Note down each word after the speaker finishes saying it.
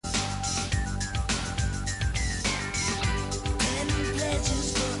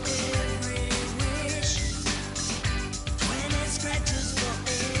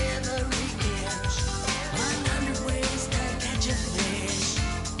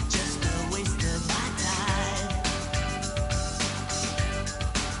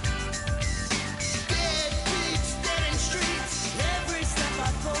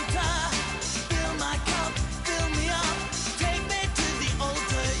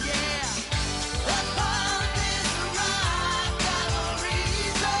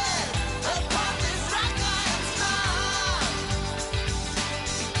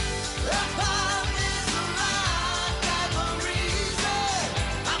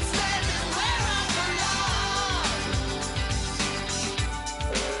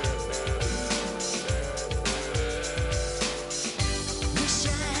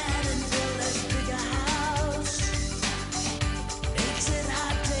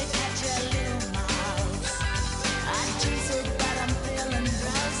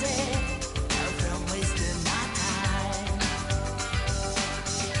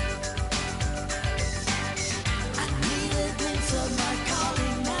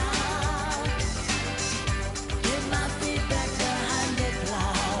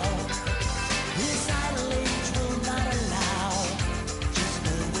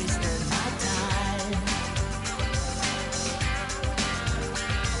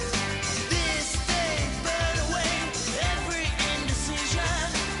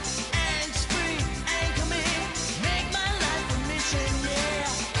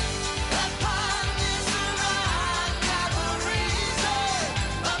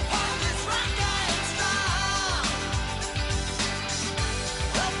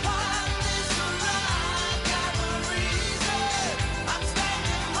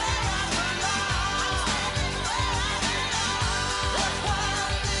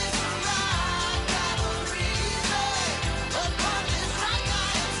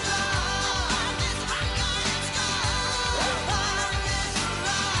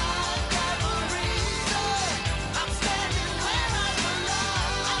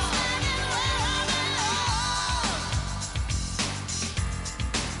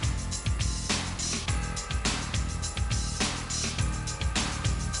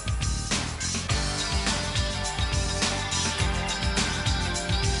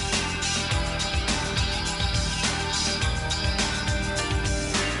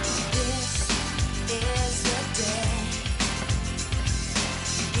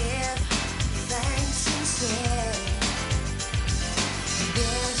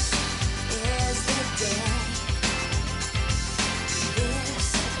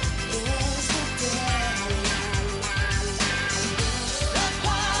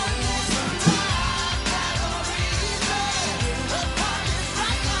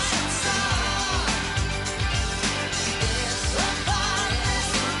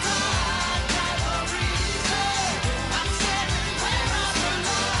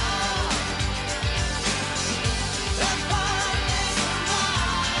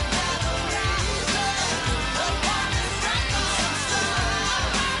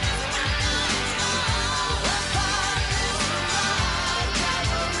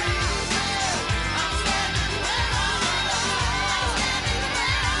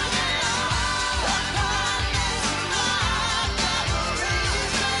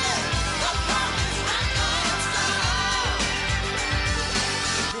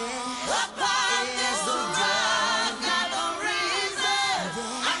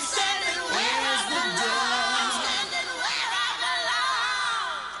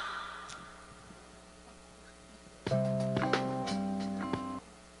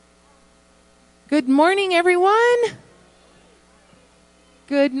Good morning, everyone.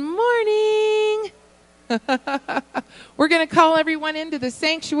 Good morning. We're going to call everyone into the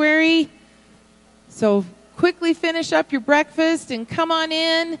sanctuary. So quickly finish up your breakfast and come on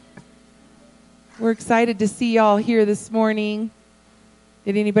in. We're excited to see y'all here this morning.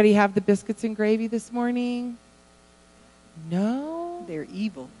 Did anybody have the biscuits and gravy this morning? No? They're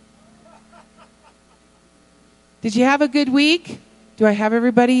evil. Did you have a good week? Do I have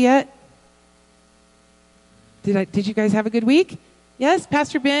everybody yet? Did you guys have a good week? Yes,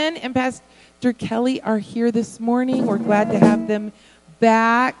 Pastor Ben and Pastor Kelly are here this morning. We're glad to have them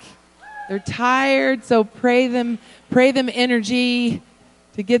back. They're tired, so pray them energy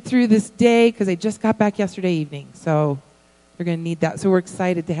to get through this day because they just got back yesterday evening. So they're going to need that. So we're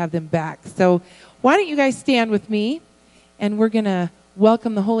excited to have them back. So why don't you guys stand with me, and we're going to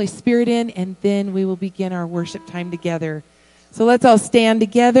welcome the Holy Spirit in, and then we will begin our worship time together. So let's all stand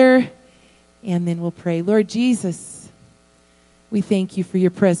together, and then we'll pray. Lord Jesus, we thank you for your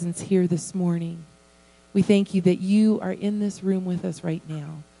presence here this morning. We thank you that you are in this room with us right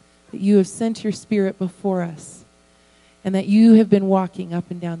now, that you have sent your Spirit before us, and that you have been walking up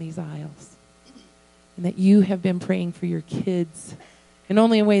and down these aisles, and that you have been praying for your kids in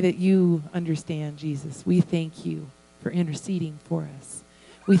only a way that you understand, Jesus. We thank you for interceding for us.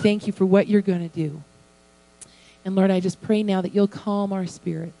 We thank you for what you're going to do. And Lord, I just pray now that you'll calm our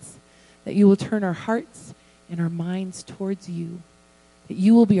spirits, that you will turn our hearts and our minds towards you, that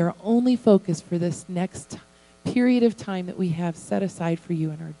you will be our only focus for this next period of time that we have set aside for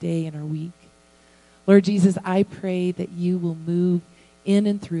you in our day and our week. Lord Jesus, I pray that you will move in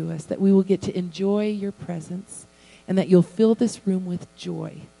and through us, that we will get to enjoy your presence, and that you'll fill this room with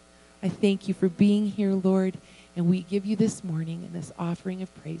joy. I thank you for being here, Lord, and we give you this morning in this offering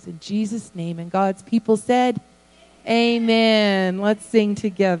of praise. In Jesus' name, and God's people said, amen. Let's sing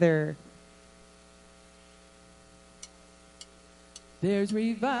together. There's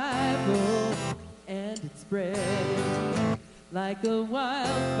revival, and it's spreading like a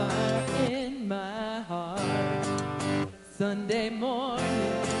wildfire in my heart. Sunday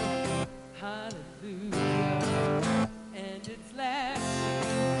morning, hallelujah, and it's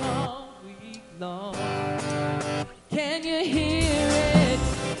lasting all week long. Can you hear it?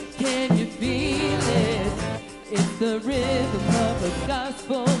 Can you feel it? It's the rhythm of a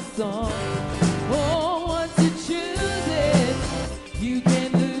gospel song. Oh, once you choose it, you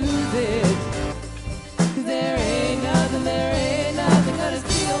can lose it. 'Cause there ain't nothing gonna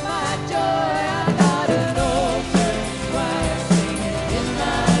steal my joy. I got an old church choir singing in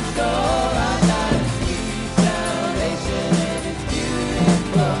my soul. I got a sweet salvation and it's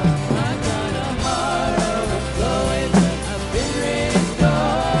beautiful. I got a heart overflowing. I've been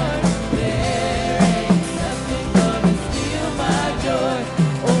restored. There ain't nothing gonna steal my joy.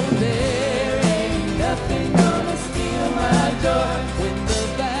 Oh, there ain't nothing gonna steal my joy. When the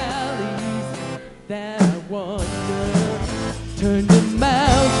valleys that I wander turn to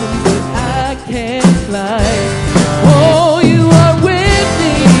mountains that I can't climb. Oh, you are with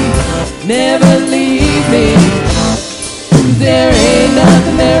me, never leave me. There ain't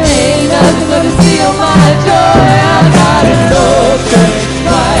nothing gonna steal my joy. I got an old church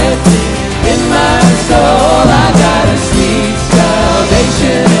choir singing in my soul. I got a sweet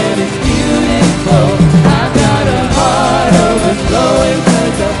salvation and it's beautiful. I got a heart overflowing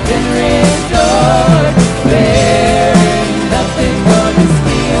 'cause I've been restored. There ain't nothing gonna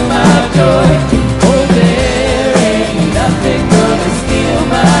steal my joy. Oh, there ain't nothing gonna steal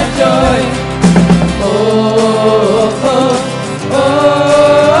my joy. Oh, oh, oh,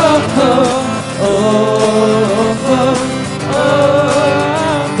 oh, oh, oh, oh.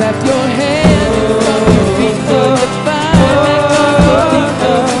 Clap your hands and stomp your feet to the fire. That gospel beat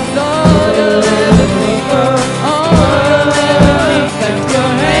is all you'll ever need. All you'll ever need. Clap your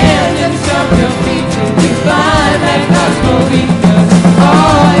hands and stomp your feet to the fire. That gospel beat is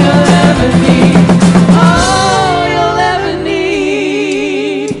all you'll ever need. All you'll ever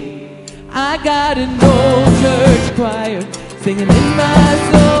need. I got an old church choir singing in my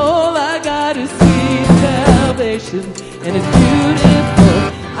soul. I got a sweet salvation and it's beautiful.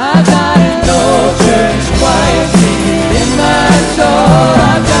 I got an old church choir singing in my soul.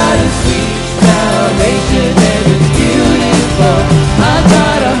 I got a sweet salvation and it's beautiful. I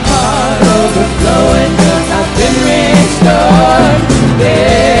got a heart overflowing 'cause I've been restored.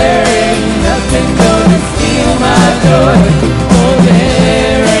 There ain't nothing gonna steal my joy. Oh,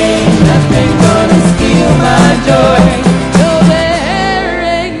 there ain't nothing gonna steal my joy. No, there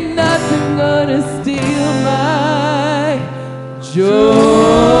ain't nothing gonna steal my joy.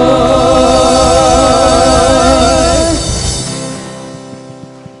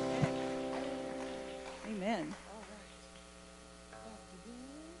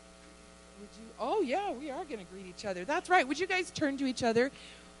 Oh, yeah, we are going to greet each other. That's right. Would you guys turn to each other?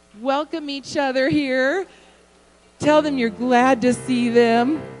 Welcome each other here. Tell them you're glad to see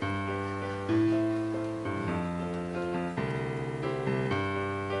them.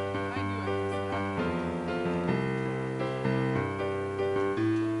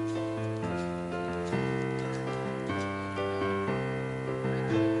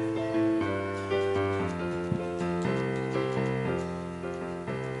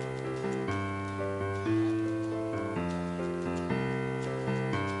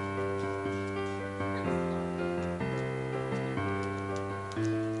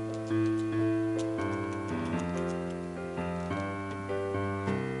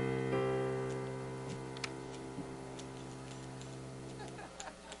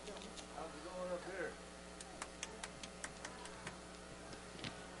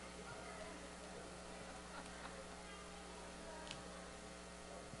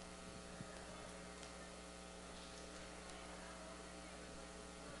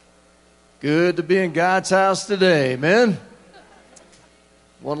 Good to be in God's house today, amen.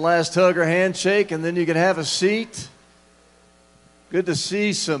 One last hug or handshake, and then you can have a seat. Good to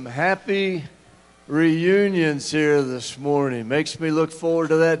see some happy reunions here this morning. Makes me look forward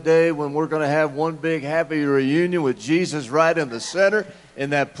to that day when we're going to have one big happy reunion with Jesus right in the center in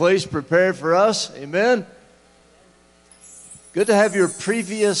that place prepared for us, amen. Good to have your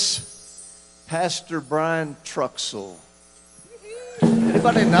previous Pastor Brian Truxell.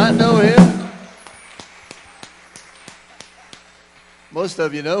 Anybody not know him? Most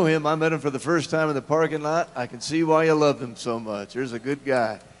of you know him. I met him for the first time in the parking lot. I can see why you love him so much. There's a good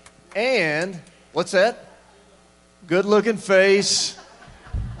guy. And, what's that? Good-looking face.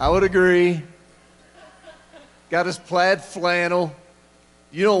 I would agree. Got his plaid flannel.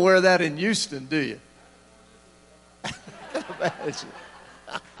 You don't wear that in Houston, do you? Imagine.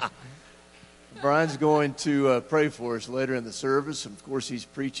 Brian's going to pray for us later in the service. And of course, he's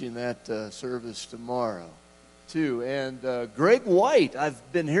preaching that service tomorrow, too. And Greg White,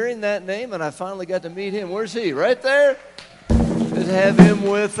 I've been hearing that name, and I finally got to meet him. Where's he? Right there? Good to have him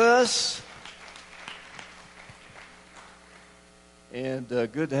with us. And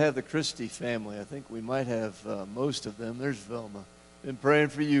good to have the Christie family. I think we might have most of them. There's Velma. Been praying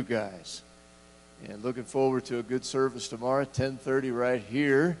for you guys. And looking forward to a good service tomorrow, 10:30 right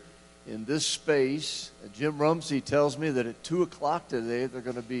here in this space. Jim Rumsey tells me that at 2 o'clock today they're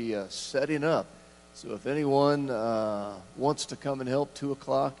going to be setting up. So if anyone wants to come and help, 2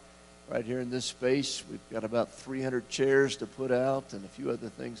 o'clock right here in this space. We've got about 300 chairs to put out and a few other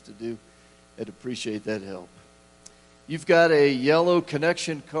things to do. I'd appreciate that help. You've got a yellow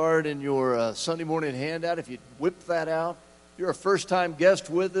connection card in your Sunday morning handout. If you'd whip that out. If you're a first-time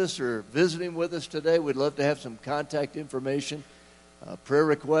guest with us or visiting with us today, we'd love to have some contact information. Prayer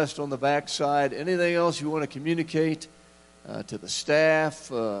request on the back side. Anything else you want to communicate to the staff,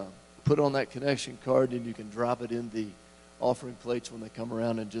 put on that connection card, and you can drop it in the offering plates when they come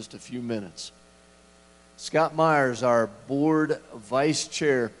around in just a few minutes. Scott Myers, our board vice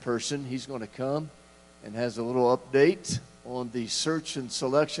chair person, he's going to come and has a little update on the search and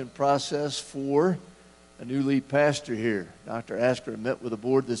selection process for a new lead pastor here. Dr. Asker met with the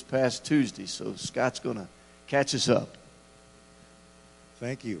board this past Tuesday, so Scott's going to catch us up.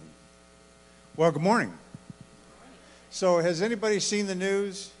 Thank you. Well, good morning. So has anybody seen the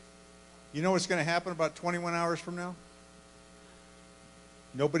news? You know what's going to happen about 21 hours from now?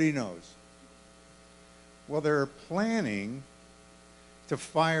 Nobody knows. Well, they're planning to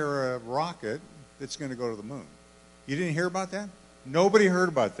fire a rocket that's going to go to the moon. You didn't hear about that? Nobody heard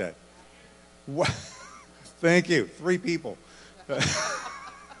about that. What? Thank you. 3 people.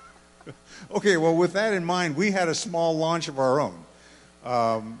 Okay, well, with that in mind, we had a small launch of our own.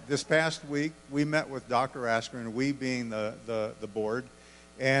 This past week, we met with Dr. Askren, we being the board,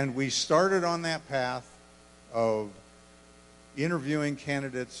 and we started on that path of interviewing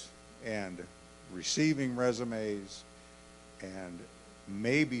candidates and receiving resumes and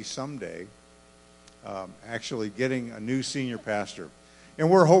maybe someday actually getting a new senior pastor. And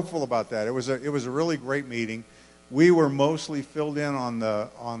we're hopeful about that. It was a really great meeting. We were mostly filled in on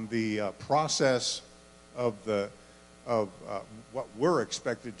the process of what we're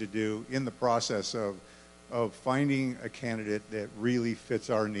expected to do in the process of finding a candidate that really fits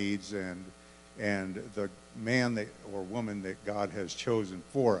our needs and the man that or woman that God has chosen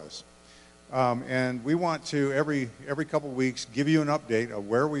for us. And we want to every couple of weeks give you an update of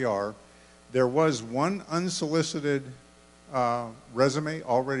where we are. There was one unsolicited resume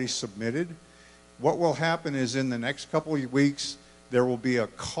already submitted. What will happen is in the next couple of weeks there will be a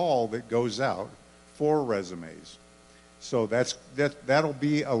call that goes out for resumes. So that'll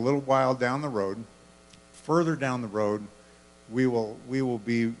be a little while down the road. Further down the road, we will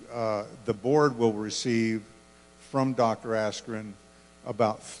be the board will receive from Dr. Askren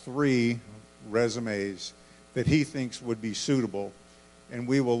about 3 resumes that he thinks would be suitable, and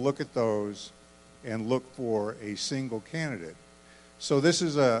we will look at those and look for a single candidate. So it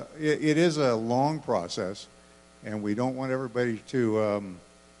is a long process, and we don't want everybody to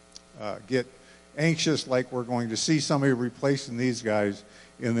get anxious like we're going to see somebody replacing these guys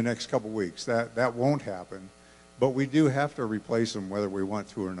in the next couple weeks. That won't happen, but we do have to replace them whether we want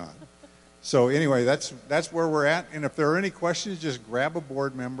to or not. So anyway, that's where we're at. And if there are any questions, just grab a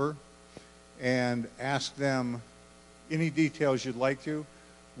board member and ask them any details you'd like to.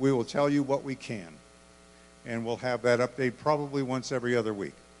 We will tell you what we can. And we'll have that update probably once every other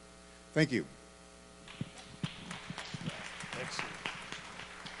week. Thank you. Excellent.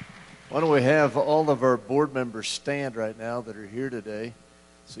 Why don't we have all of our board members stand right now that are here today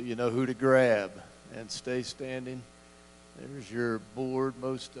so you know who to grab, and stay standing. There's your board,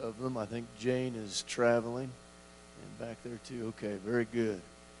 most of them. I think Jane is traveling. And back there too. Okay, very good.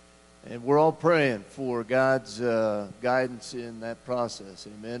 And we're all praying for God's guidance in that process.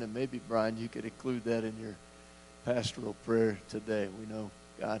 Amen. And maybe, Brian, you could include that in your pastoral prayer today. We know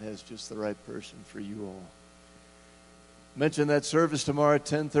God has just the right person for you all. Mention that service tomorrow at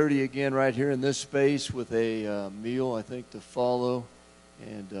 10:30 again right here in this space with a meal, I think, to follow.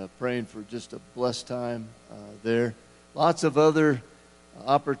 And praying for just a blessed time there. Lots of other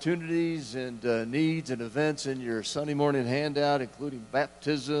opportunities and needs and events in your Sunday morning handout, including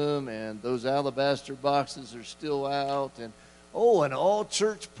baptism, and those alabaster boxes are still out. And an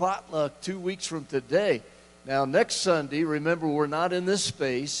all-church potluck 2 weeks from today. Now, next Sunday, remember, we're not in this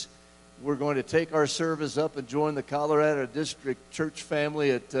space. We're going to take our service up and join the Colorado District Church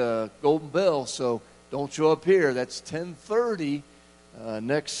family at Golden Bell. So don't show up here. That's 10:30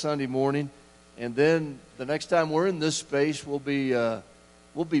 next Sunday morning. And then the next time we're in this space, we'll be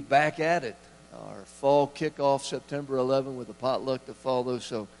back at it. Our fall kickoff September 11 with a potluck to follow.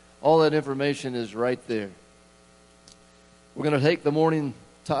 So all that information is right there. We're going to take the morning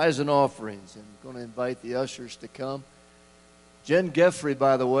tithes and offerings, and going to invite the ushers to come. Jen Geffrey,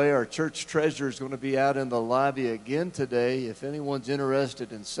 by the way, our church treasurer, is going to be out in the lobby again today. If anyone's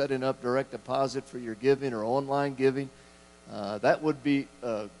interested in setting up direct deposit for your giving or online giving, that would be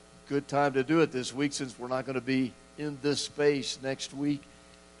a good time to do it this week, since we're not going to be in this space next week.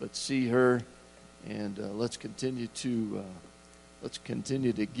 But see her, and let's continue to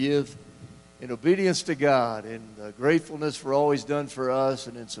give in obedience to God, and gratefulness for all He's done for us,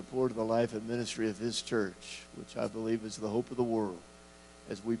 and in support of the life and ministry of His church, which I believe is the hope of the world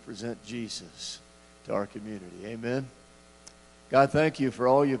as we present Jesus to our community. Amen. God, thank you for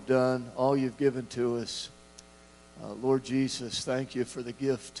all you've done, all you've given to us. Lord Jesus, thank you for the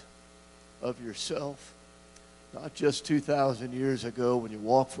gift of yourself, not just 2,000 years ago when you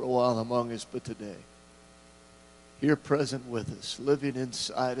walked for a while among us, but today. Here present with us, living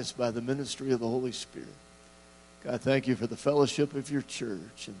inside us by the ministry of the Holy Spirit. God, thank you for the fellowship of your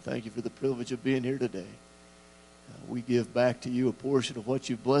church, and thank you for the privilege of being here today. We give back to you a portion of what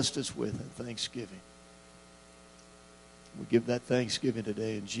you've blessed us with in thanksgiving. We give that thanksgiving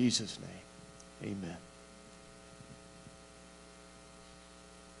today in Jesus' name. Amen.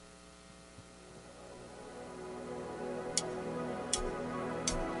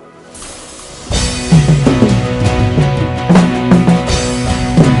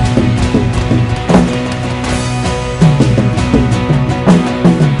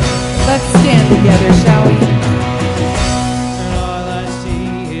 Together, shall we? And all I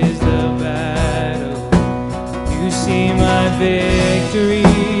see is the battle. You see my victory.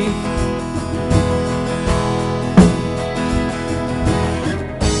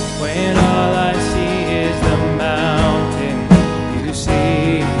 When all I see is the mountain, you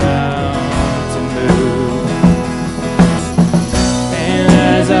see mountain move. And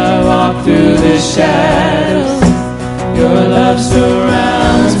as I walk through the shadows, your love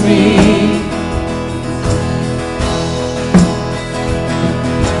surrounds me.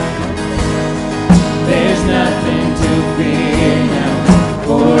 There's nothing to fear now,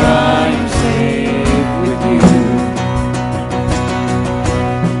 for I am safe with you.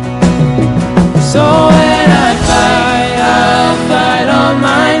 So when I fight, I'll fight on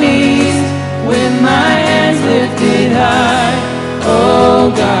my knees, with my hands lifted high.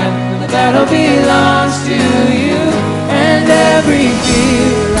 Oh God, the battle belongs to you, and every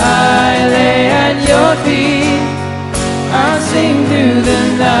fear I lay at your feet. I'll sing through the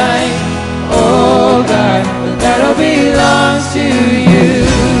night. Oh God, the battle belongs to you.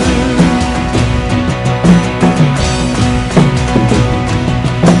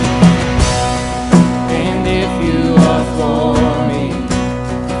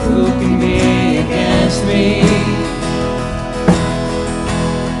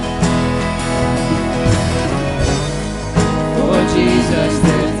 Jesus,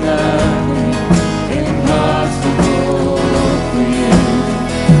 there's nothing impossible for you.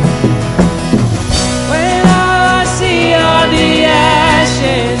 When all I see are the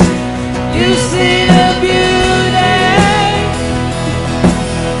ashes, you see the beauty.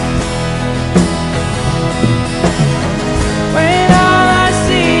 When all I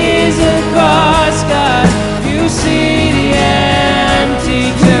see is a cross, God, you see the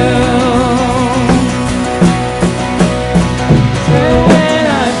empty tomb. So when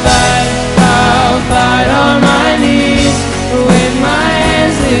I fight, I'll fight on my knees with my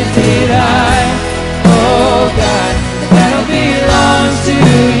hands lifted high. Oh God, the battle belongs to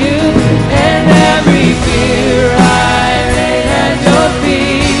you, and every fear I lay at your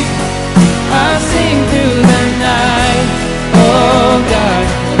feet. I'll sing through the night. Oh God,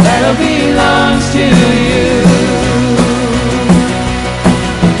 the battle belongs to you.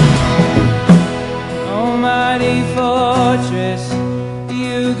 Almighty fortress,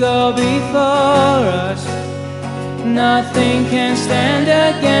 you go before us. Nothing can stand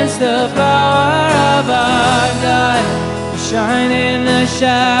against the power of our God. You shine in the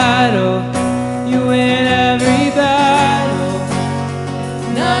shadow, you win every battle.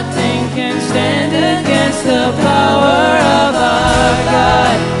 Nothing can stand against the power of our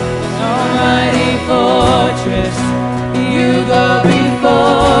God. Almighty fortress, you go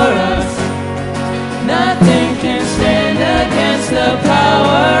before us. Nothing can stand against the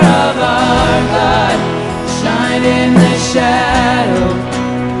power of our God. Shine in the shadow,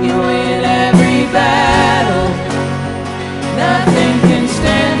 you win every battle. Nothing can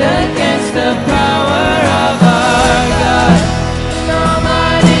stand against the power of our God.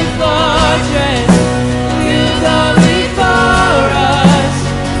 Almighty fortress, you go before us.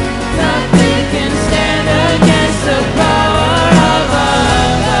 Nothing can stand against the power of our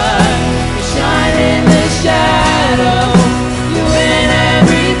God. Shine in the shadow, you win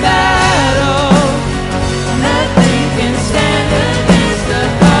every battle. Nothing can stand against the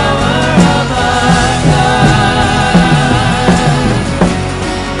power of our God.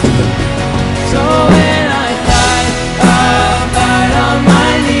 So when I fight, I'll fight on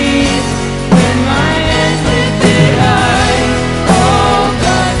my knees with my hands lifted high. Oh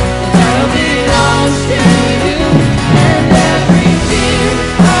God, the battle belongs to you, and every fear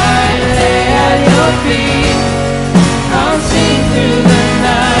I lay at your feet. I'll sing through the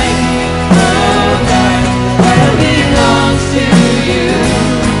night. Oh God, the battle belongs to you.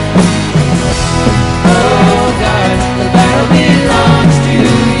 Oh God, the battle belongs to you.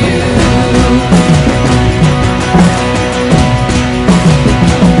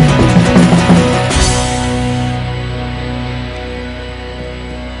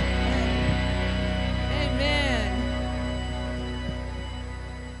 Amen.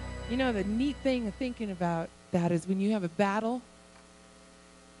 You know, the neat thing of thinking about that is when you have a battle,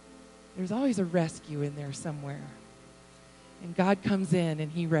 there's always a rescue in there somewhere. And God comes in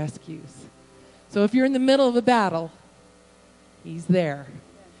and he rescues. So if you're in the middle of a battle, he's there.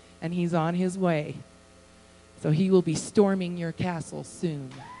 And he's on his way. So he will be storming your castle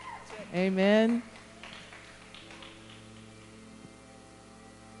soon. Amen.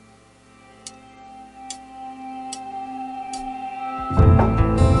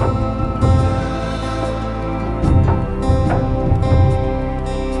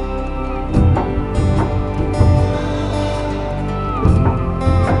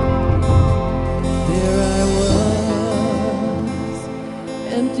 There I was,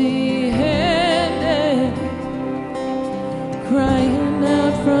 empty-handed, crying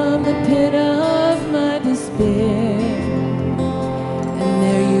out from the pit of my despair. And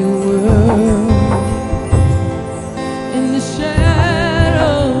there you were, in the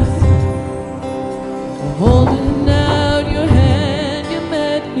shadows, holding out your hand, you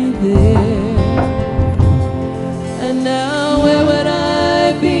met me there. And now where would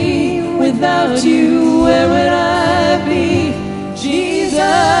I be without you? Where would I be?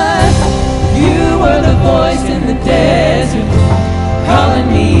 Jesus, you were the voice in the desert, calling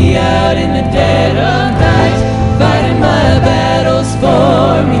me out in the dead of night, fighting my battles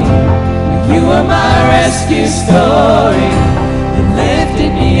for me. You are my rescue story. You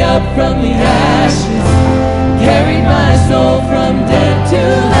lifted me up from the ashes, carried my soul from death to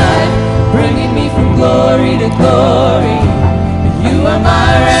life, bringing me from glory to glory. You are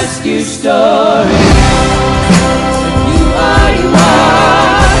my rescue story.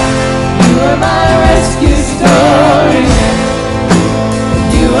 You are my rescue story.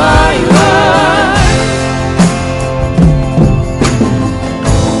 You are.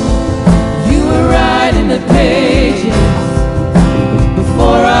 You were writing the pages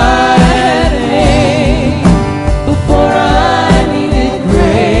before I had a name, before I needed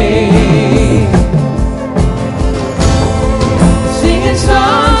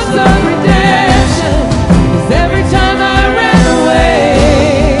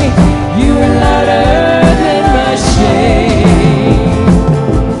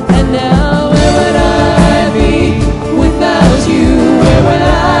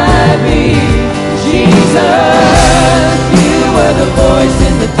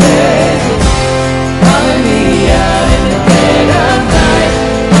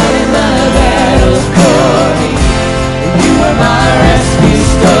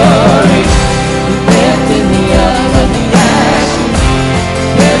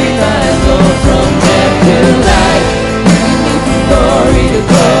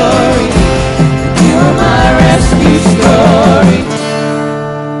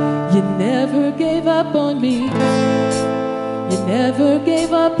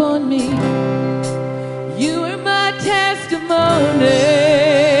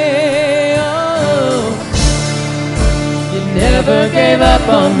gave up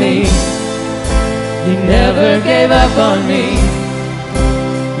on me. You never gave up on me.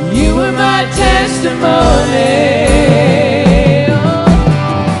 You were my testimony. Oh.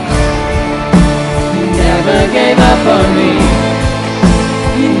 You never gave up on me.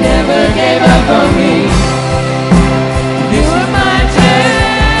 You never gave up on me. You were my testimony.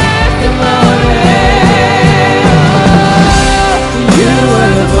 Oh. You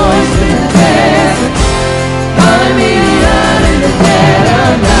were the voice in the desert, calling me out in the dead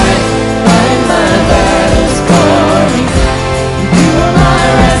of night, fighting my battles for me. You were my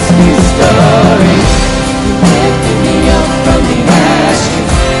rescue story. You lifted me up from the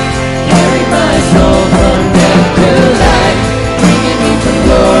ashes, carried my soul from death to life, bringing me from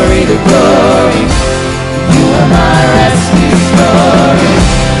glory to glory. You are my rescue story.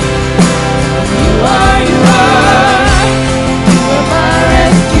 You are my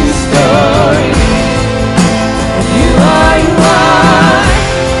rescue story. You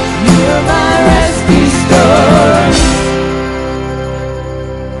are my rescue story.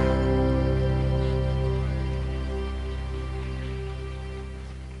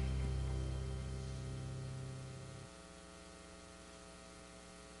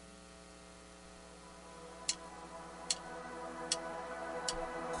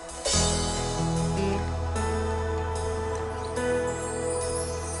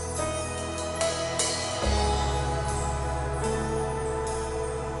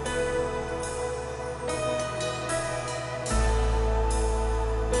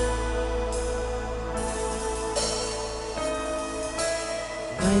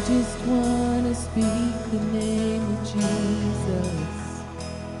 I just want to speak the name of Jesus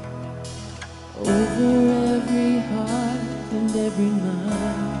over every heart and every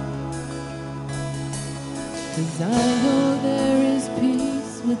mind. 'Cause I know there is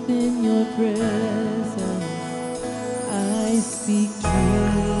peace within your presence. I speak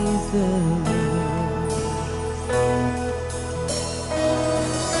Jesus.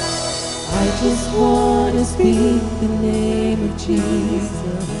 I just want to speak the name of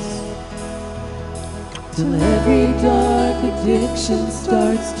Jesus till every dark addiction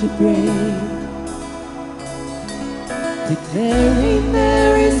starts to break, declaring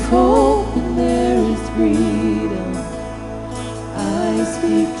there is hope and there is freedom. I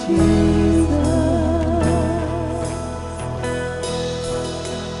speak Jesus.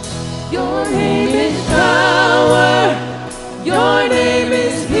 Your name is power. Your name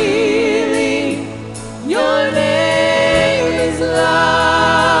is healing. Your name is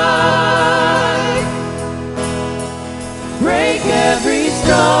life. Break every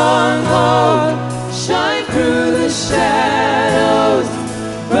stronghold. Shine through the shadows.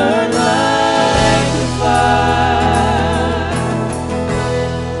 Burn like a fire.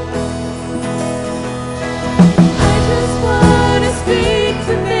 I just want to speak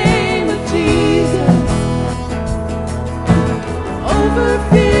the name of Jesus over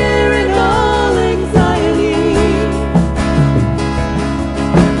fear and all anxiety.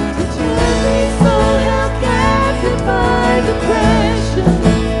 Touch every soul held captive by depression.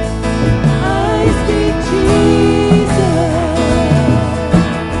 I speak Jesus.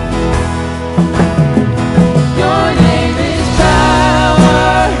 Your name is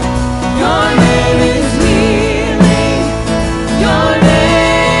power. Your name is healing. Your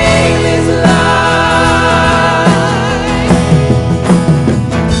name is life.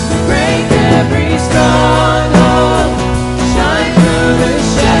 Break every stronghold. Shine through the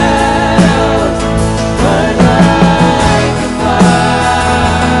shadows. Burn like a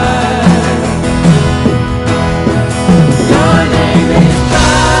fire. Your name is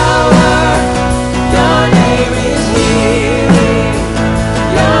power. Your name is healing.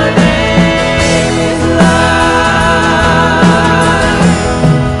 Your name is life.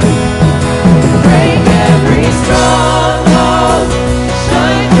 Break every stronghold.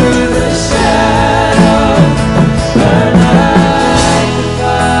 Shine through the shadows. Burn like a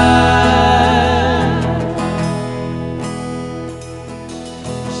fire.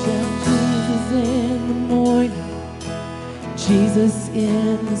 Shout Jesus in the morning, Jesus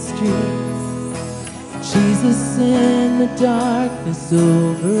in the streets, Jesus in the darkness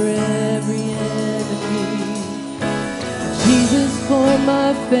over every enemy. Jesus for my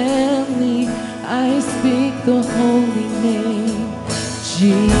family, I speak the holy name,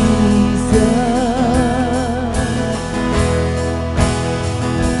 Jesus.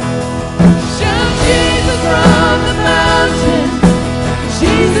 Shout Jesus from the mountain,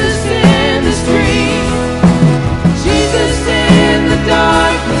 Jesus in the street, Jesus in the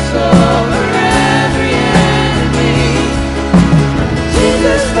darkness over every enemy.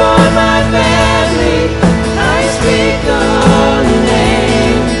 Jesus for my family, I speak the holy name.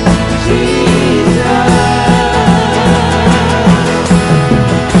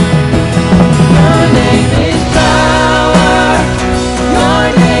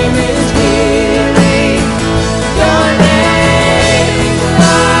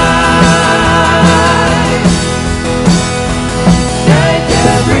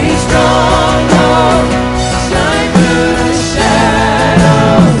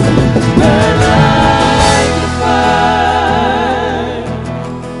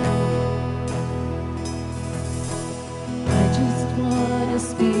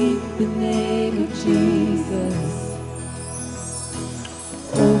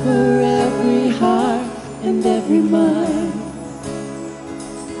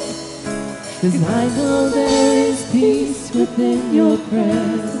 'Cause I know there is peace within your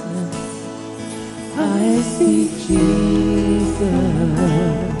presence. I speak Jesus.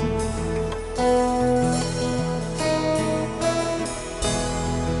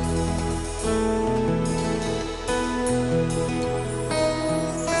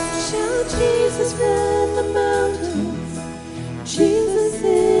 Shout Jesus from the mountains, Jesus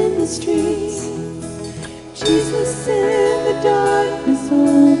in the streets, Jesus in the darkness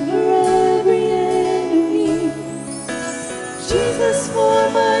over every enemy, Jesus for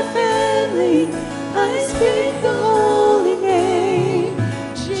my family, I speak the holy name,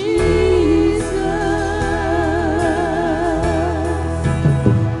 Jesus.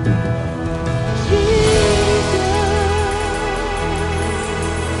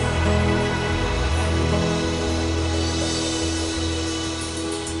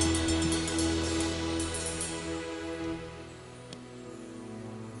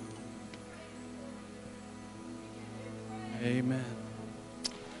 Amen.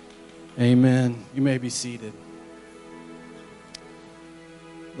 Amen. You may be seated.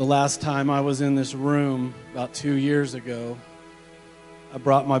 The last time I was in this room, about 2 years ago, I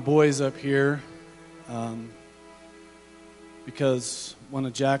brought my boys up here because one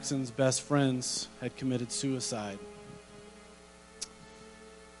of Jackson's best friends had committed suicide.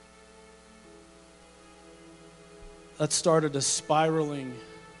 That started a spiraling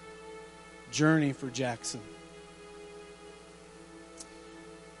journey for Jackson.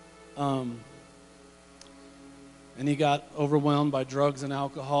 And he got overwhelmed by drugs and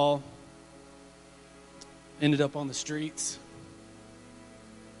alcohol, ended up on the streets,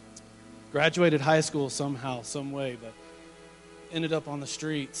 graduated high school somehow, some way, but ended up on the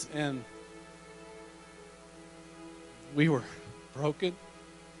streets, and we were broken.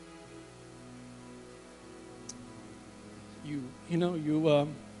 You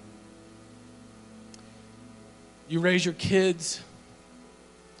raise your kids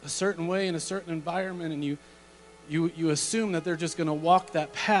a certain way in a certain environment, and you assume that they're just going to walk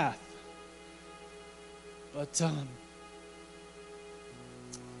that path. But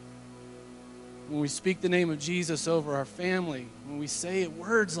when we speak the name of Jesus over our family, when we say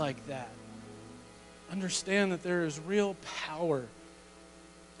words like that, understand that there is real power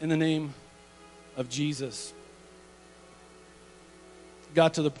in the name of Jesus.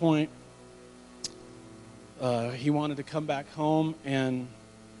 Got to the point he wanted to come back home, and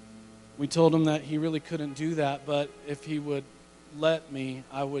we told him that he really couldn't do that, but if he would let me,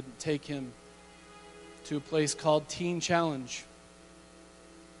 I would take him to a place called Teen Challenge.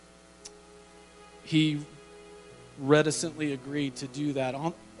 He reticently agreed to do that.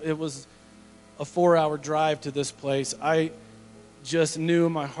 It was a 4-hour drive to this place. I just knew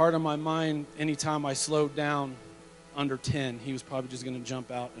in my heart and my mind, anytime I slowed down under 10, he was probably just going to jump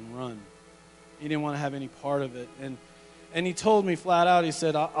out and run. He didn't want to have any part of it. And he told me flat out, he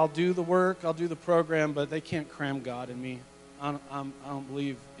said, I'll do the work, I'll do the program, but they can't cram God in me. I don't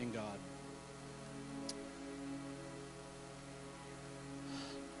believe in God.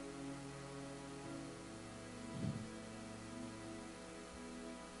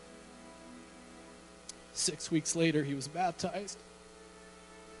 Six weeks later, he was baptized.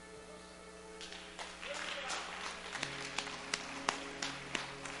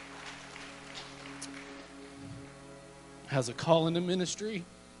 Has a call into ministry,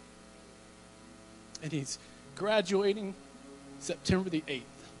 and he's graduating September the 8th.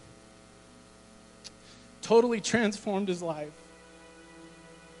 Totally transformed his life.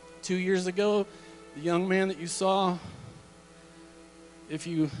 2 years ago, the young man that you saw, if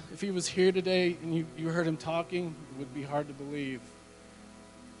he was here today and you heard him talking, it would be hard to believe.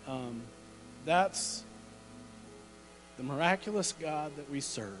 That's the miraculous God that we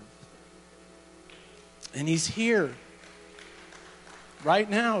serve. And he's here. Right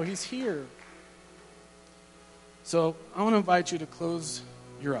now, he's here. So I want to invite you to close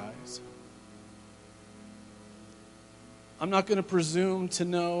your eyes. I'm not going to presume to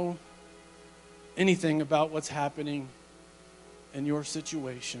know anything about what's happening in your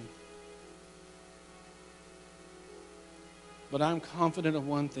situation. But I'm confident of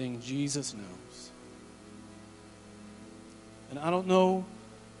one thing: Jesus knows. And I don't know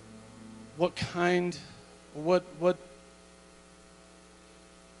what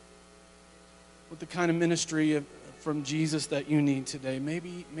the kind of ministry from Jesus that you need today.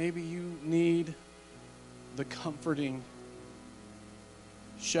 Maybe you need the comforting,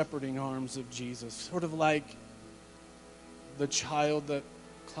 shepherding arms of Jesus, sort of like the child that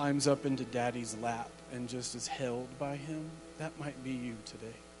climbs up into daddy's lap and just is held by him. That might be you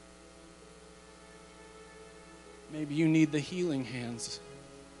today. Maybe you need the healing hands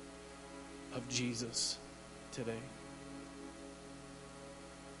of Jesus today.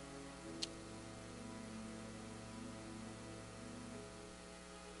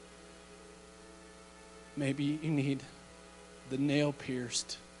 Maybe you need the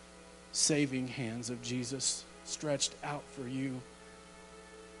nail-pierced, saving hands of Jesus stretched out for you,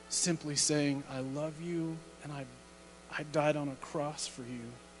 simply saying, I love you, and I died on a cross for you.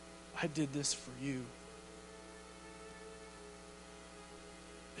 I did this for you.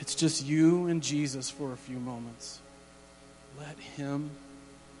 It's just you and Jesus for a few moments. Let him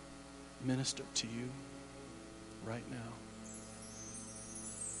minister to you right now.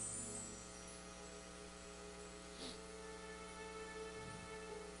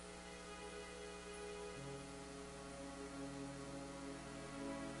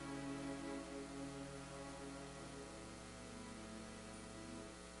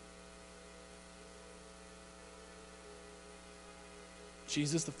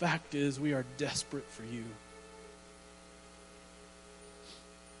 Jesus, the fact is we are desperate for you.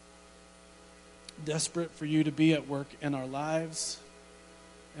 Desperate for you to be at work in our lives,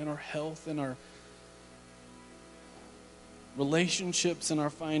 in our health, in our relationships, in our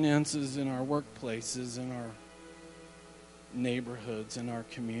finances, in our workplaces, in our neighborhoods, in our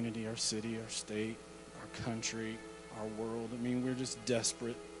community, our city, our state, our country, our world. I mean, we're just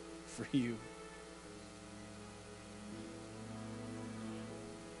desperate for you.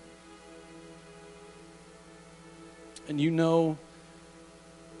 And you know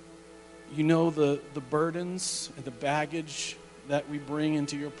the burdens and the baggage that we bring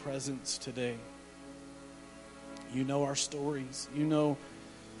into your presence today. You know our stories. You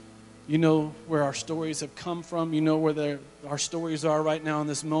know where our stories have come from. You know where our stories are right now in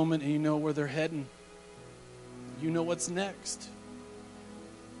this moment, and you know where they're heading. You know what's next.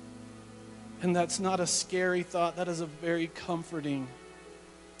 And that's not a scary thought. That is a very comforting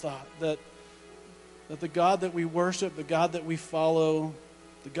thought, that the God that we worship, the God that we follow,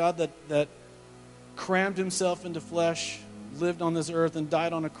 the God that crammed himself into flesh, lived on this earth and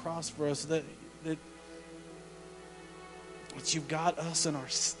died on a cross for us, that you've got us and our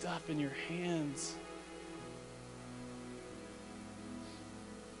stuff in your hands.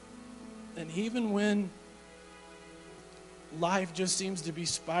 And even when life just seems to be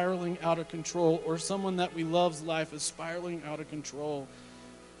spiraling out of control, or someone that we love's life is spiraling out of control,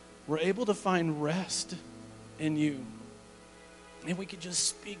 we're able to find rest in you. And we could just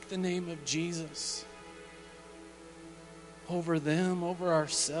speak the name of Jesus over them, over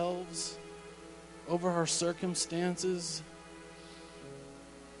ourselves, over our circumstances.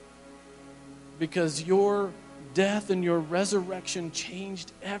 Because your death and your resurrection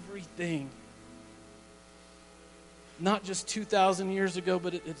changed everything. Not just 2,000 years ago,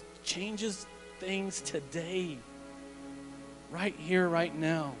 but it changes things today. Right here, right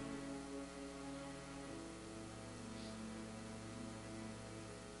now.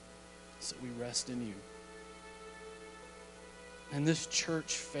 So we rest in you. And this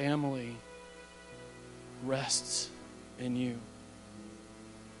church family rests in you.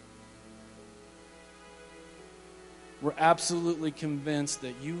 We're absolutely convinced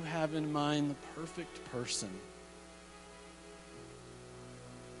that you have in mind the perfect person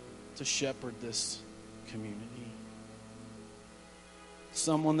to shepherd this community.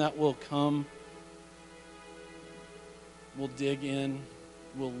 Someone that will come, will dig in,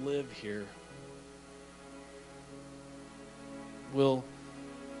 will live here, will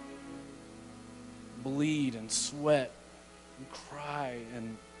bleed and sweat and cry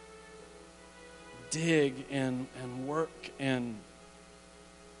and dig and work and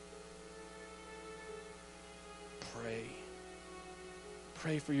pray.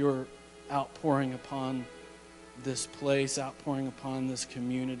 Pray for your outpouring upon this place, outpouring upon this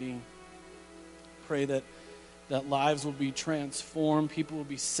community. Pray that lives will be transformed, people will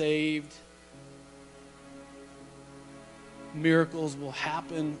be saved, miracles will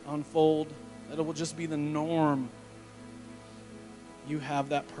happen, unfold, that it will just be the norm. You have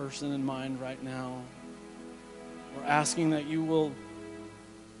that person in mind right now. We're asking that you will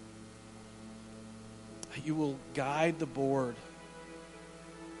guide the board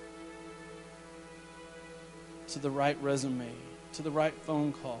to the right resume, to the right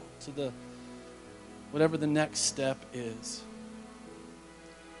phone call, to the whatever the next step is.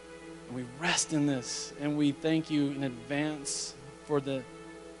 And we rest in this, and we thank you in advance for the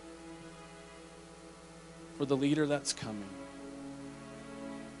leader that's coming.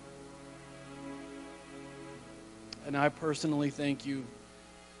 And I personally thank you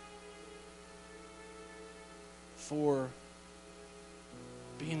for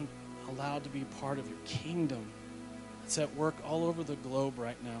being allowed to be part of your kingdom. It's at work all over the globe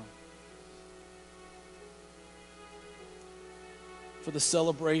right now. for the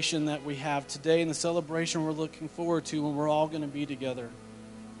celebration that we have today and the celebration we're looking forward to when we're all going to be together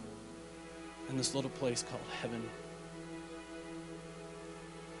in this little place called heaven.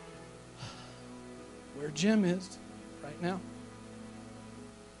 Where Jim is right now.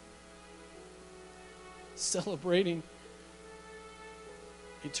 Celebrating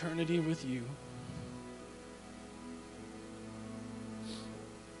eternity with you.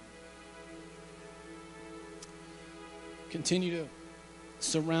 Continue to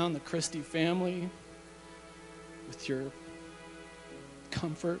surround the Christie family with your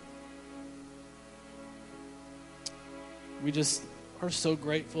comfort. We just are so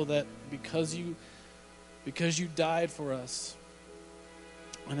grateful that because you died for us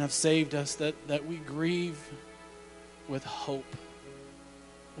and have saved us, that we grieve with hope,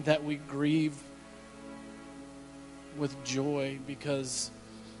 that we grieve with joy, because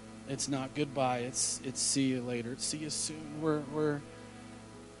it's not goodbye, it's see you later, it's see you soon. We're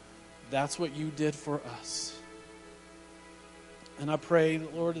that's what you did for us. And I pray,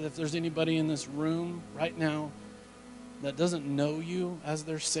 Lord, that if there's anybody in this room right now that doesn't know you as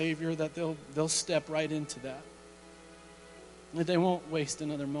their Savior, that they'll step right into that. That they won't waste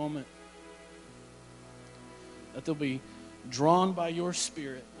another moment. That they'll be drawn by your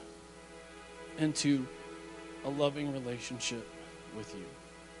Spirit into a loving relationship with you.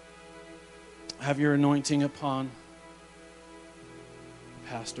 Have your anointing upon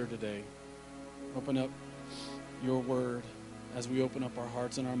Pastor today. Open up your word as we open up our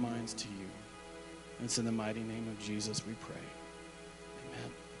hearts and our minds to you. And it's in the mighty name of Jesus we pray.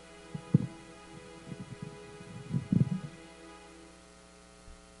 Amen.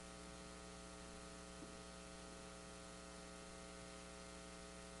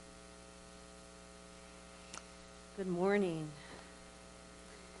 Good morning.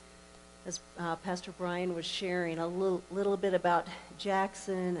 As Pastor Brian was sharing a little bit about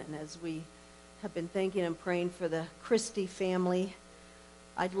Jackson, and as we have been thinking and praying for the Christie family,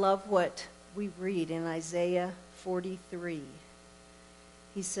 I love what we read in Isaiah 43.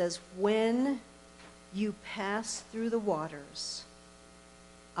 He says, "When you pass through the waters,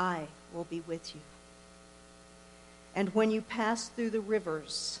 I will be with you. And when you pass through the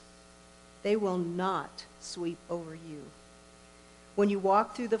rivers, they will not sweep over you. When you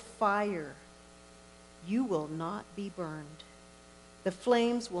walk through the fire, you will not be burned. The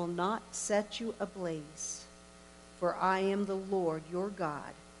flames will not set you ablaze. For I am the Lord your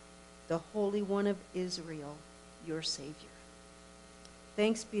God, the Holy One of Israel, your Savior."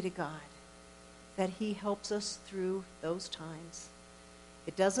 Thanks be to God that he helps us through those times.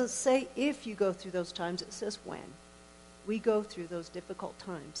 It doesn't say if you go through those times, it says when. We go through those difficult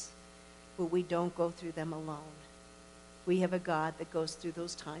times, but we don't go through them alone. We have a God that goes through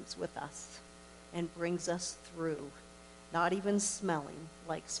those times with us and brings us through, not even smelling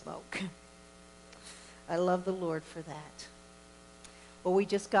like smoke. I love the Lord for that. Well, we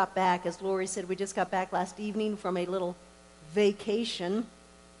just got back, as Lori said, we just got back last evening from a little vacation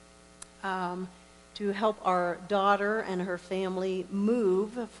to help our daughter and her family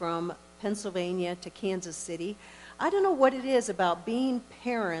move from Pennsylvania to Kansas City. I don't know what it is about being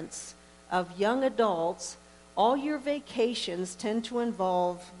parents of young adults. All your vacations tend to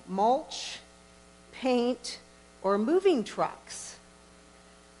involve mulch, paint, or moving trucks.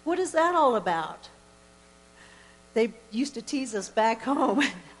 What is that all about? They used to tease us back home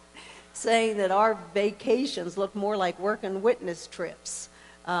saying that our vacations look more like working witness trips.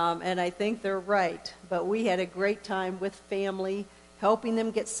 And I think they're right. But we had a great time with family, helping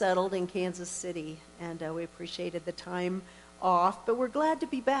them get settled in Kansas City. And we appreciated the time off. But we're glad to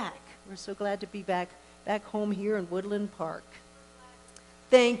be back. We're so glad to be back home here in Woodland Park.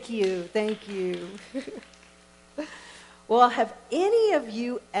 Thank you. Thank you. Well, have any of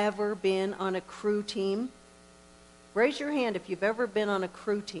you ever been on a crew team? Raise your hand if you've ever been on a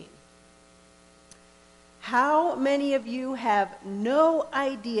crew team. How many of you have no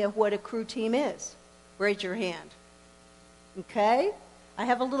idea what a crew team is? Raise your hand. Okay? I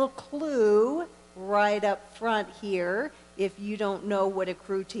have a little clue right up front here if you don't know what a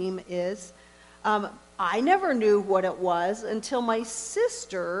crew team is. I never knew what it was until my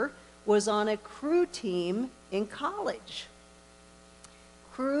sister was on a crew team in college.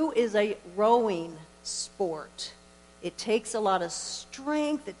 Crew is a rowing sport. It takes a lot of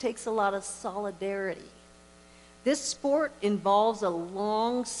strength. It takes a lot of solidarity. This sport involves a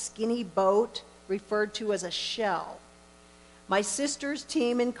long, skinny boat referred to as a shell. My sister's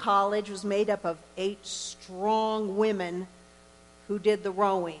team in college was made up of 8 strong women who did the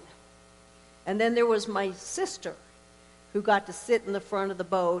rowing. And then there was my sister, who got to sit in the front of the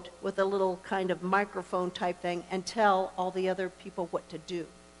boat with a little kind of microphone type thing and tell all the other people what to do.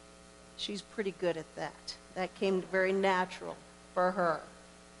 She's pretty good at that. That came very natural for her.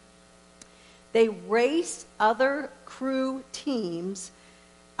 They race other crew teams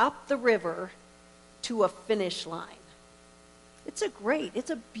up the river to a finish line. It's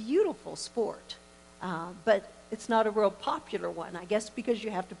a beautiful sport, but it's not a real popular one, I guess because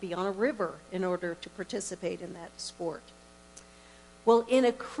you have to be on a river in order to participate in that sport. Well, in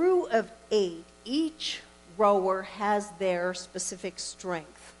a crew of 8, each rower has their specific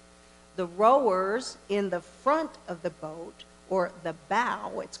strength. The rowers in the front of the boat, or the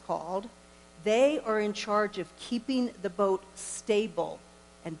bow it's called, they are in charge of keeping the boat stable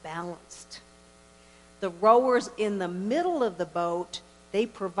and balanced. The rowers in the middle of the boat, they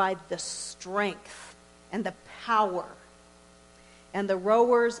provide the strength and the power. And the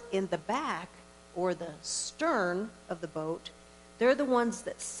rowers in the back, or the stern of the boat, they're the ones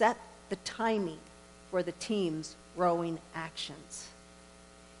that set the timing for the team's rowing actions.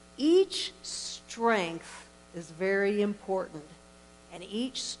 Each strength is very important, and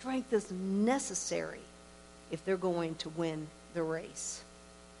each strength is necessary if they're going to win the race.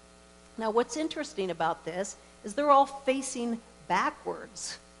 Now, what's interesting about this is they're all facing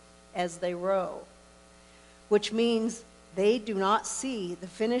backwards as they row, which means they do not see the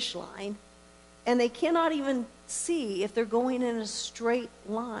finish line, and they cannot even see if they're going in a straight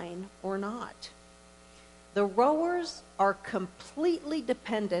line or not. The rowers are completely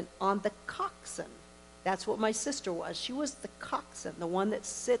dependent on the coxswain. That's what my sister was. She was the coxswain, the one that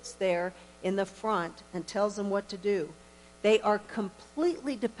sits there in the front and tells them what to do. They are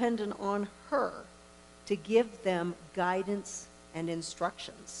completely dependent on her to give them guidance and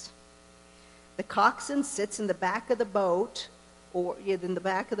instructions. The coxswain sits in the back of the boat, or in the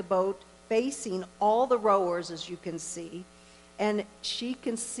back of the boat, facing all the rowers, as you can see, and she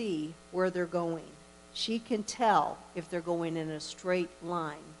can see where they're going. She can tell if they're going in a straight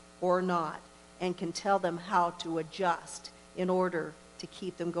line or not, and can tell them how to adjust in order to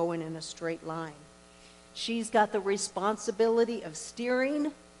keep them going in a straight line. She's got the responsibility of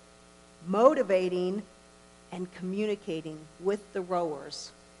steering, motivating, and communicating with the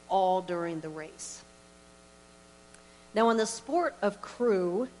rowers all during the race. Now, in the sport of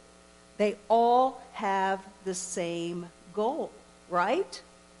crew, they all have the same goal, right?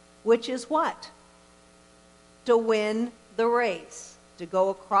 Which is what? To win the race, to go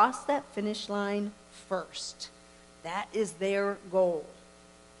across that finish line first. That is their goal.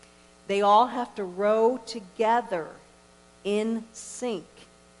 They all have to row together in sync,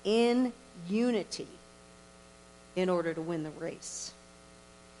 in unity, in order to win the race.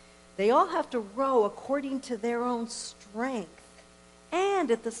 They all have to row according to their own strength,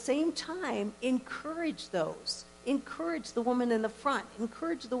 and at the same time encourage those. Encourage the woman in the front,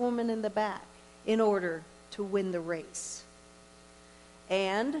 encourage the woman in the back in order to win the race.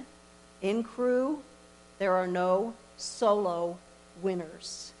 And in crew, there are no solo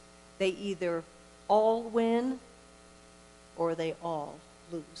winners. They either all win or they all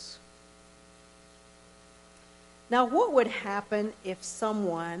lose. Now, what would happen if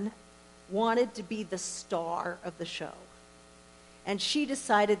someone wanted to be the star of the show and she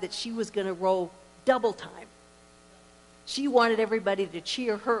decided that she was going to row double time? She wanted everybody to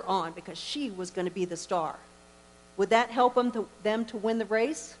cheer her on because she was going to be the star. Would that help them to win the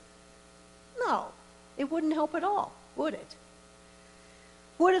race? No, it wouldn't help at all, would it?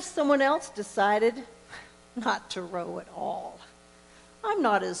 What if someone else decided not to row at all? I'm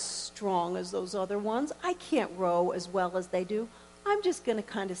not as strong as those other ones. I can't row as well as they do. I'm just going to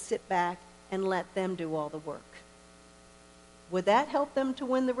kind of sit back and let them do all the work. Would that help them to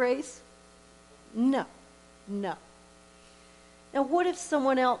win the race? No. Now, what if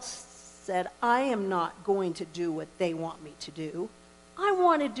someone else said, I am not going to do what they want me to do. I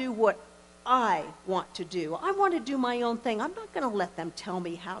want to do what I want to do. I want to do my own thing. I'm not going to let them tell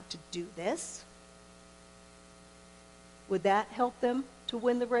me how to do this. Would that help them to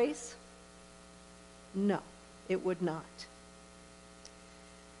win the race? No, it would not.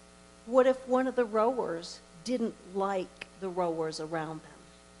 What if one of the rowers didn't like the rowers around them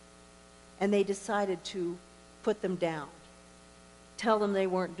and they decided to put them down? Tell them they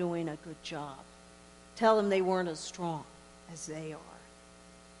weren't doing a good job. Tell them they weren't as strong as they are.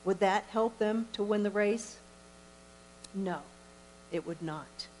 Would that help them to win the race? No, it would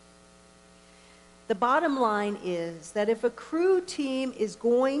not. The bottom line is that if a crew team is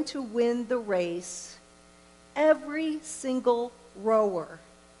going to win the race, every single rower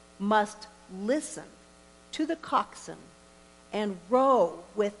must listen to the coxswain and row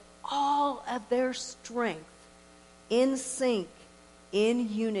with all of their strength in sync,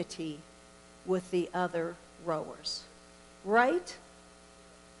 in unity with the other rowers. Right?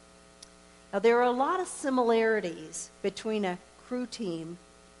 Now, there are a lot of similarities between a crew team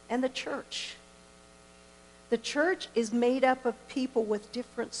and the church. The church is made up of people with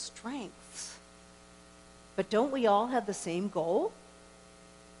different strengths. But don't we all have the same goal?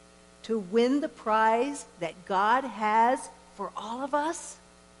 To win the prize that God has for all of us?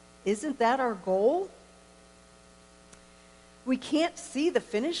 Isn't that our goal? We can't see the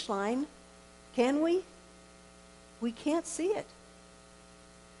finish line, can we? We can't see it.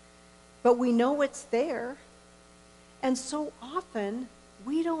 But we know it's there. And so often,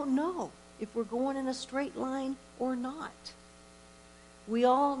 we don't know if we're going in a straight line or not. We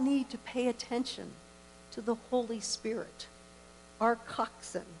all need to pay attention to the Holy Spirit, our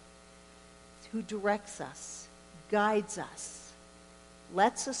coxswain, who directs us, guides us,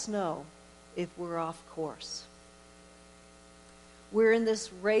 lets us know if we're off course. We're in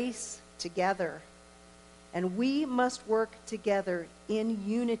this race together, and we must work together in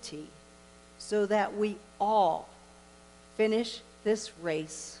unity so that we all finish this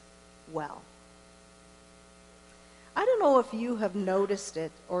race well. I don't know if you have noticed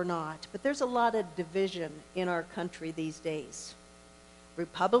it or not, but there's a lot of division in our country these days.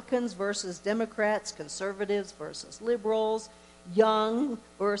 Republicans versus Democrats, conservatives versus liberals, young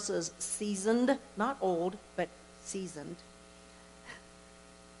versus seasoned, not old, but seasoned.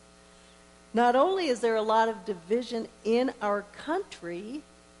 Not only is there a lot of division in our country,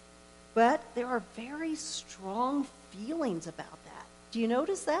 but there are very strong feelings about that. Do you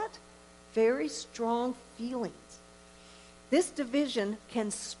notice that? Very strong feelings. This division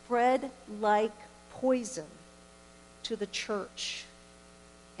can spread like poison to the church,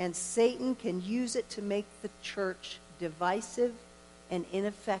 and Satan can use it to make the church divisive and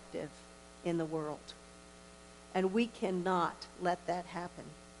ineffective in the world. And we cannot let that happen.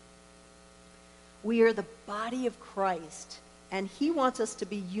 We are the body of Christ, and he wants us to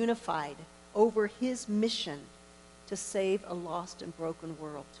be unified over his mission to save a lost and broken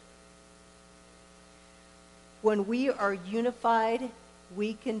world. When we are unified,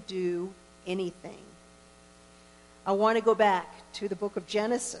 we can do anything. I want to go back to the book of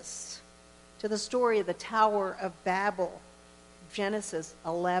Genesis, to the story of the Tower of Babel, Genesis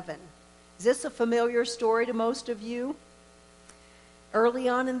 11. Is this a familiar story to most of you? Early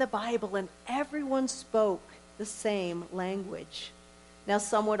on in the Bible, and everyone spoke the same language. Now,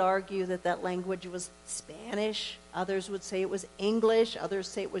 some would argue that that language was Spanish. Others would say it was English. Others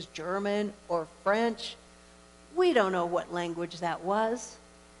say it was German or French. We don't know what language that was.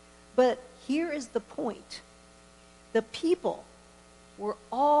 But here is the point. The people were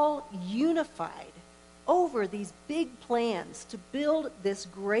all unified over these big plans to build this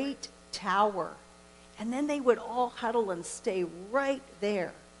great tower. And then they would all huddle and stay right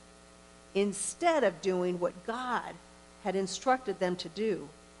there instead of doing what God had instructed them to do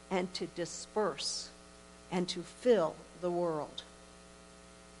and to disperse and to fill the world.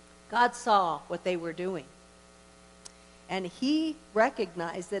 God saw what they were doing. And he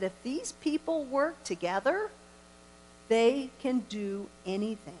recognized that if these people work together, they can do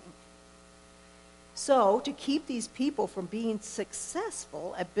anything. So, to keep these people from being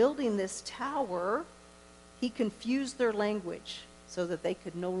successful at building this tower, he confused their language so that they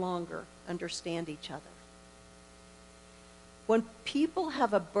could no longer understand each other. When people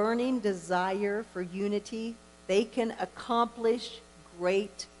have a burning desire for unity, they can accomplish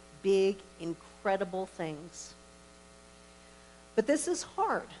great, big, incredible things. But this is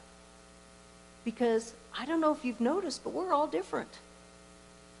hard because I don't know if you've noticed, but we're all different.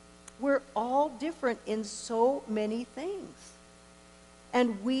 We're all different in so many things.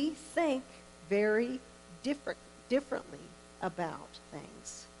 And we think very differently about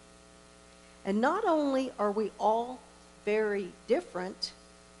things. And not only are we all very different,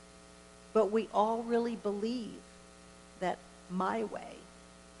 but we all really believe that my way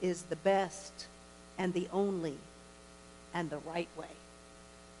is the best and the only and the right way.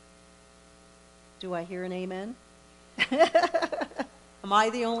 Do I hear an amen? Am I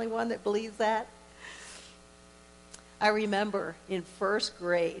the only one that believes that? I remember in first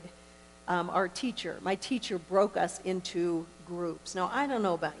grade, my teacher broke us into groups. Now, I don't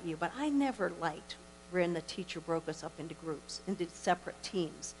know about you, but I never liked when the teacher broke us up into groups, into separate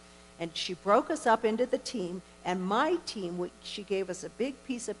teams. And she broke us up into the team, and my team, she gave us a big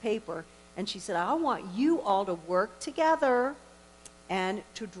piece of paper, and she said, I want you all to work together and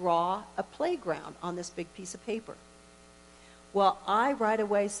to draw a playground on this big piece of paper. Well, I right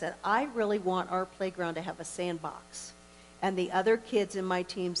away said, I really want our playground to have a sandbox. And the other kids in my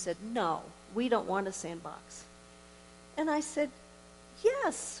team said, no, we don't want a sandbox. And I said,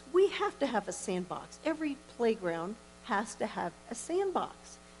 yes, we have to have a sandbox. Every playground has to have a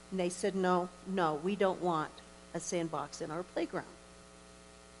sandbox. And they said, no, we don't want a sandbox in our playground.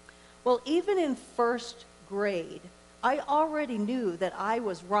 Well, even in first grade, I already knew that I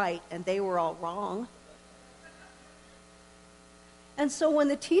was right and they were all wrong. And so when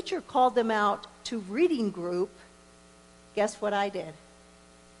the teacher called them out to reading group, guess what I did?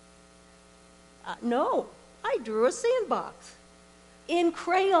 No, I drew a sandbox in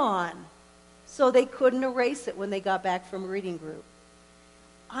crayon so they couldn't erase it when they got back from reading group.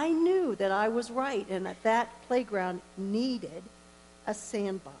 I knew that I was right and that playground needed a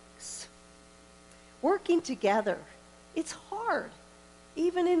sandbox. Working together, it's hard,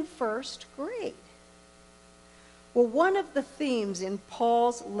 even in first grade. Well, one of the themes in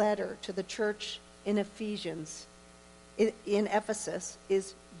Paul's letter to the church in Ephesus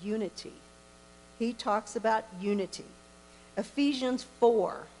is unity. He talks about unity. Ephesians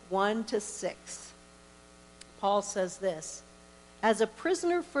 4, 1-6. Paul says this, "As a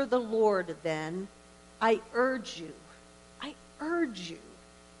prisoner for the Lord, then, I urge you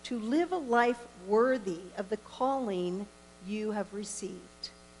to live a life worthy of the calling you have received.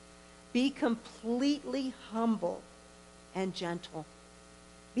 Be completely humble and gentle.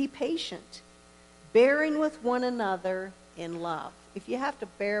 Be patient, bearing with one another in love." If you have to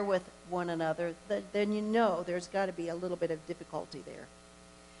bear with one another, then you know there's got to be a little bit of difficulty there.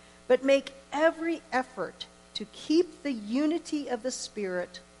 "But make every effort to keep the unity of the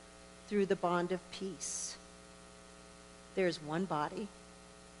Spirit through the bond of peace. There is one body.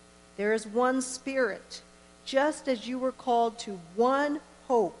 There is one Spirit, just as you were called to one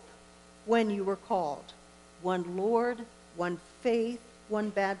hope when you were called. One Lord, one faith, one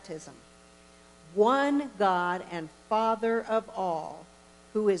baptism. One God and Father of all,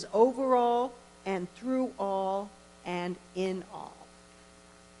 who is over all and through all and in all."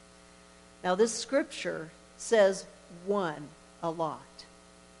 Now this scripture says one a lot.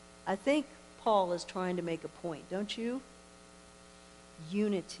 I think Paul is trying to make a point, don't you?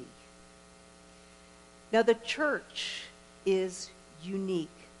 Unity. Now the church is unique.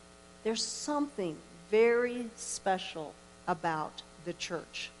 There's something very special about the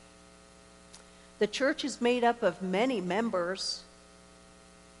church. The church is made up of many members,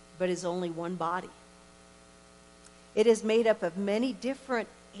 but is only one body. It is made up of many different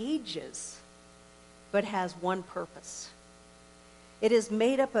ages, but has one purpose. It is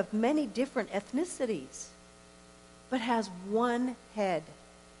made up of many different ethnicities, but has one head,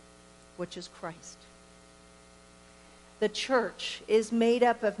 which is Christ. The church is made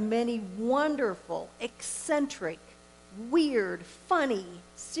up of many wonderful, eccentric, weird, funny,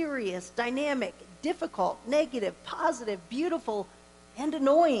 serious, dynamic, difficult, negative, positive, beautiful, and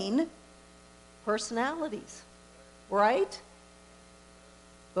annoying personalities, right?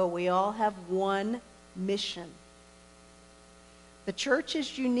 But we all have one mission. The church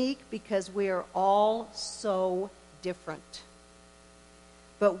is unique because we are all so different.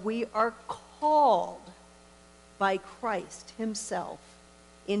 But we are called by Christ himself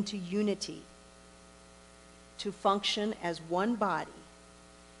into unity to function as one body,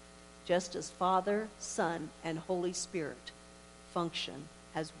 just as Father, Son, and Holy Spirit function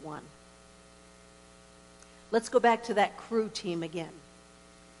as one. Let's go back to that crew team again.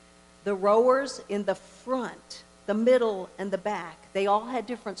 The rowers in the front, the middle, and the back, they all had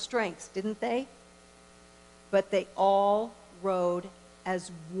different strengths, didn't they? But they all rowed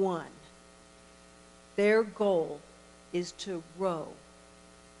as one. Their goal is to row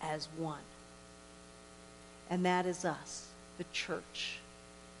as one. And that is us, the church.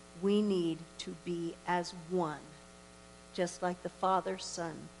 We need to be as one, just like the Father,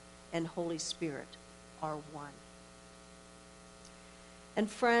 Son, and Holy Spirit are one.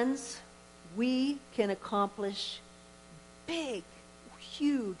 And friends, we can accomplish big,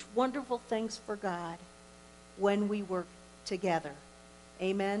 huge, wonderful things for God when we work together.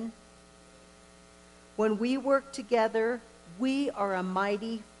 Amen? When we work together, we are a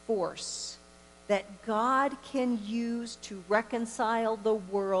mighty force that God can use to reconcile the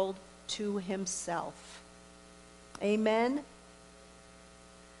world to himself. Amen?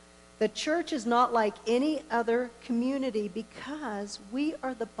 The church is not like any other community because we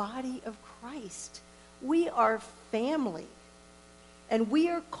are the body of Christ. We are family. And we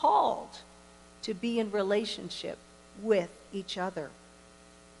are called to be in relationship with each other.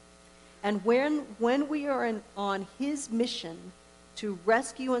 And when we are on his mission to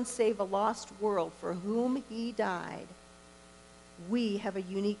rescue and save a lost world for whom he died, we have a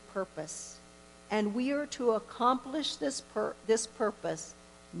unique purpose. And we are to accomplish this purpose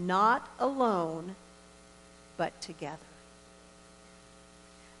not alone, but together.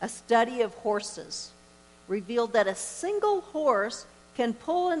 A study of horses revealed that a single horse can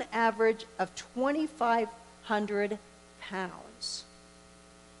pull an average of 2,500 pounds.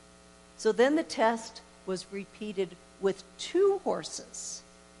 So then the test was repeated with 2 horses.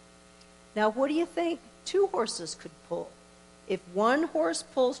 Now, what do you think 2 horses could pull? If one horse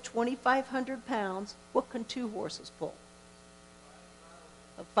pulls 2,500 pounds, what can 2 horses pull?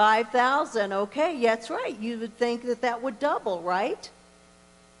 5,000. Okay, that's right. You would think that that would double, right?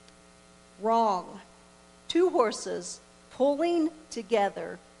 Wrong. 2 horses pulling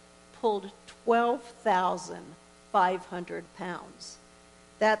together pulled 12,500 pounds.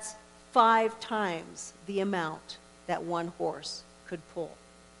 That's 5 times the amount that one horse could pull.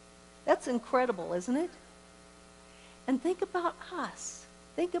 That's incredible, isn't it? And think about us.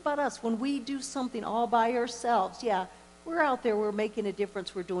 Think about us when we do something all by ourselves. Yeah, we're out there, we're making a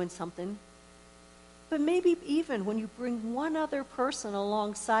difference, we're doing something. But maybe even when you bring one other person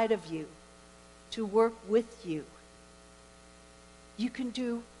alongside of you to work with you, you can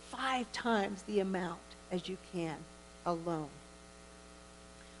do 5 times the amount as you can alone.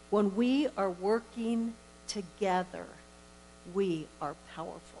 When we are working together, we are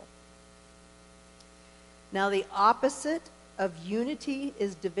powerful. Now, the opposite of unity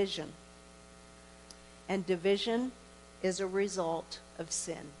is division. And division is a result of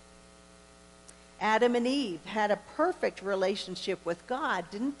sin. Adam and Eve had a perfect relationship with God,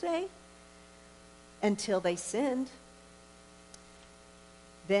 didn't they? Until they sinned.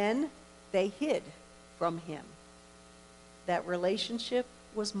 Then they hid from him. That relationship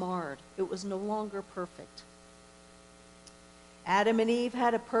was marred. It was no longer perfect. Adam and Eve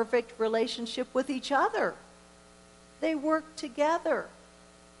had a perfect relationship with each other. They worked together.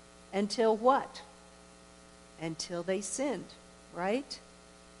 Until what? Until they sinned, right?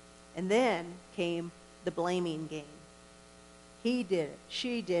 And then came the blaming game. He did it.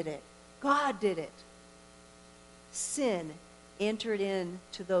 She did it. God did it. Sin entered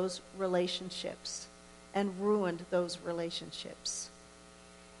into those relationships and ruined those relationships.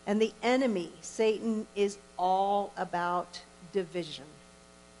 And the enemy, Satan, is all about division.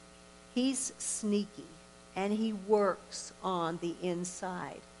 He's sneaky, and he works on the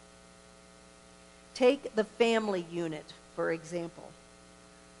inside. Take the family unit, for example.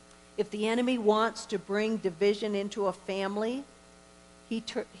 If the enemy wants to bring division into a family,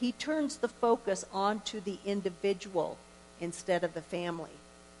 he turns the focus onto the individual instead of the family.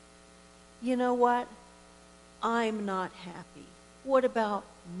 You know what? I'm not happy. What about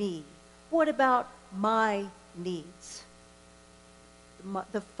me? What about my needs?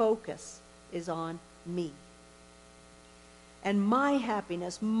 The focus is on me. And my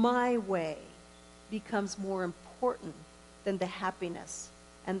happiness, my way, becomes more important than the happiness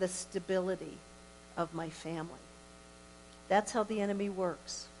and the stability of my family. That's how the enemy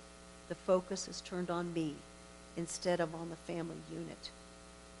works. The focus is turned on me instead of on the family unit.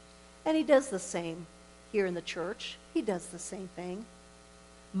 And he does the same here in the church. He does the same thing.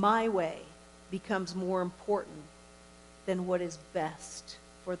 My way becomes more important than what is best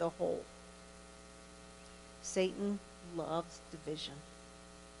for the whole. Satan loves division.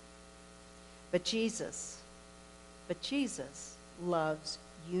 But Jesus loves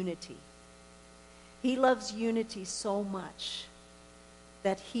unity. He loves unity so much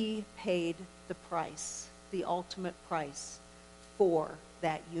that he paid the price, the ultimate price for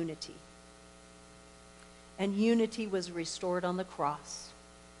that unity. And unity was restored on the cross.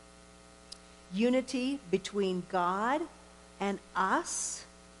 Unity between God and us,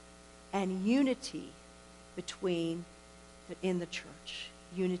 and unity in the church,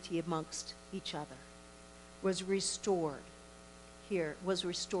 unity amongst each other, was restored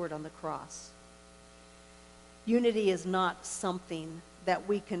on the cross. Unity is not something that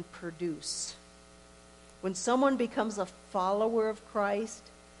we can produce. When someone becomes a follower of Christ,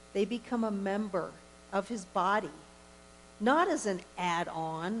 they become a member of his body, not as an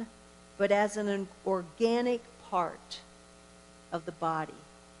add-on, but as an organic part of the body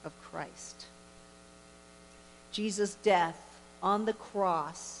of Christ. Jesus' death on the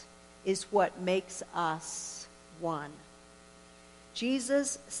cross is what makes us one.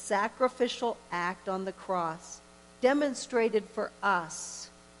 Jesus' sacrificial act on the cross demonstrated for us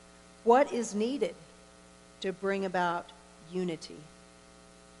what is needed to bring about unity.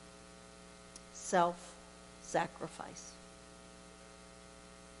 Self-sacrifice.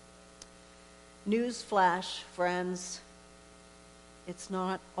 Newsflash, friends, it's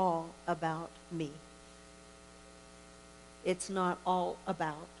not all about me. It's not all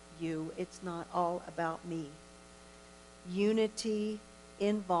about you. It's not all about me. Unity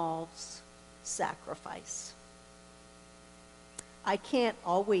involves sacrifice. I can't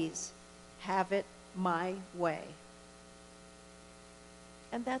always have it my way.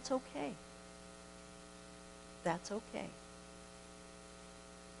 And that's okay. That's okay.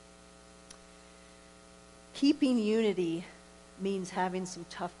 Keeping unity means having some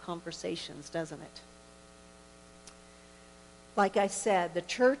tough conversations, doesn't it? Like I said, the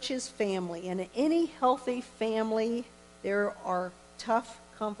church is family, and in any healthy family, there are tough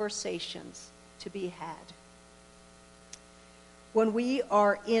conversations to be had. When we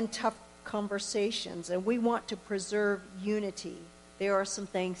are in tough conversations and we want to preserve unity, there are some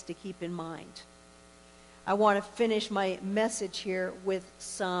things to keep in mind. I want to finish my message here with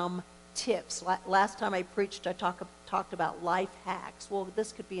some tips. Last time I preached, I talked about life hacks. Well,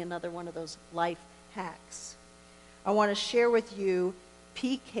 this could be another one of those life hacks. I want to share with you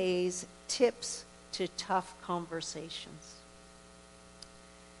PK's tips to tough conversations.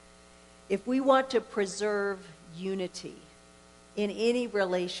 If we want to preserve unity in any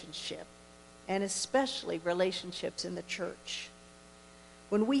relationship, and especially relationships in the church,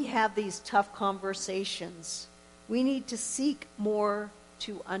 when we have these tough conversations, we need to seek more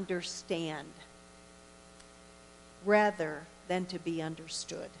to understand rather than to be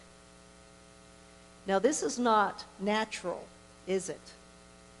understood. Now, this is not natural, is it?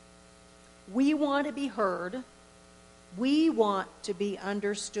 We want to be heard. We want to be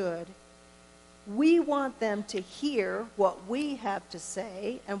understood. We want them to hear what we have to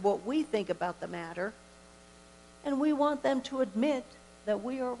say and what we think about the matter. And we want them to admit that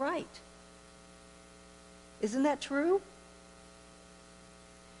we are right. Isn't that true?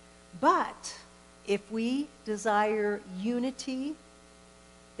 But if we desire unity,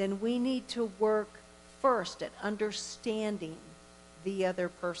 then we need to work first at understanding the other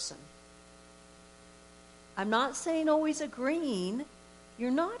person. I'm not saying always agreeing.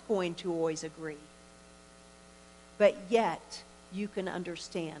 You're not going to always agree. But yet, you can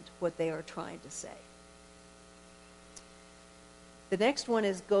understand what they are trying to say. The next one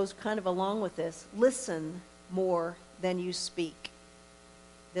goes kind of along with this. Listen more than you speak.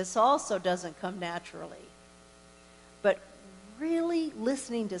 This also doesn't come naturally. But really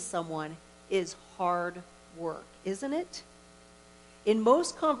listening to someone is hard work, isn't it? In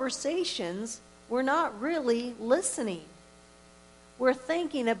most conversations, we're not really listening. We're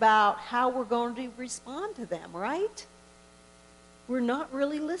thinking about how we're going to respond to them, right? We're not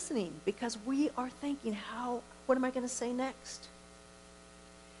really listening because we are thinking, what am I going to say next?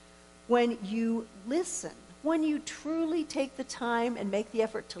 When you listen, when you truly take the time and make the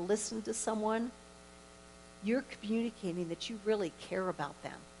effort to listen to someone, you're communicating that you really care about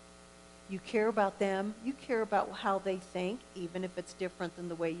them. You care about them. You care about how they think, even if it's different than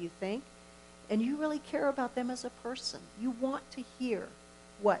the way you think. And you really care about them as a person. You want to hear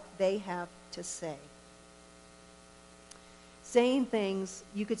what they have to say. Saying things,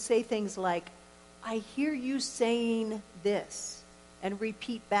 you could say things like, I hear you saying this, and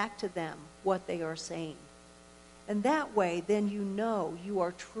repeat back to them what they are saying. And that way, then you know you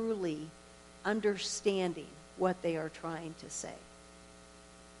are truly understanding what they are trying to say.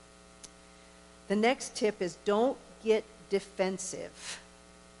 The next tip is don't get defensive.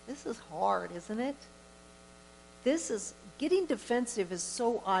 This is hard, isn't it? Getting defensive is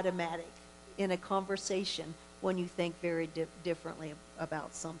so automatic in a conversation when you think very differently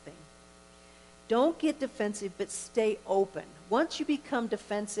about something. Don't get defensive, but stay open. Once you become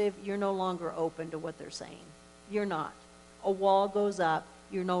defensive, you're no longer open to what they're saying. You're not. A wall goes up,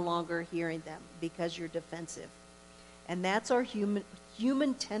 you're no longer hearing them because you're defensive. And that's our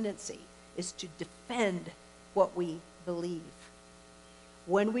human tendency, is to defend what we believe.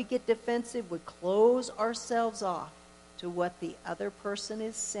 When we get defensive, we close ourselves off to what the other person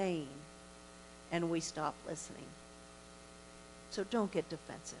is saying, and we stop listening. So don't get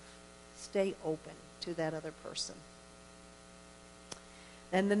defensive. Stay open to that other person.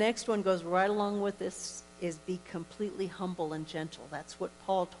 And the next one goes right along with this, is be completely humble and gentle. That's what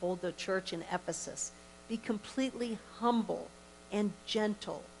Paul told the church in Ephesus. Be completely humble and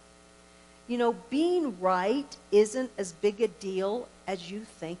gentle. You know, being right isn't as big a deal as you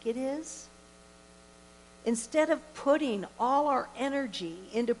think it is. Instead of putting all our energy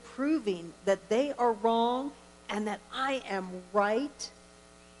into proving that they are wrong and that I am right,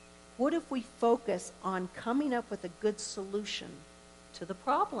 what if we focus on coming up with a good solution to the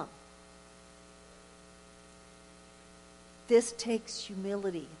problem? This takes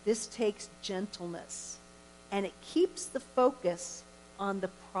humility. This takes gentleness. And it keeps the focus on the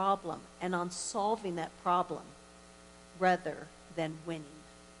problem and on solving that problem rather than winning.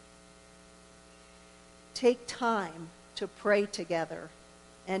 Take time to pray together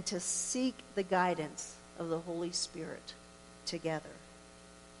and to seek the guidance of the Holy Spirit. together.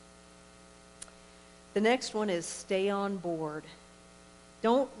 The next one is stay on board.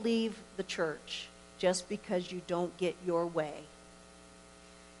 Don't leave the church just because you don't get your way.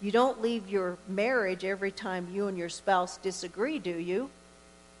 You don't leave your marriage every time you and your spouse disagree, do you?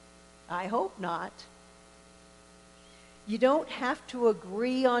 I hope not. You don't have to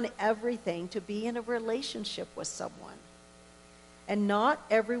agree on everything to be in a relationship with someone. And not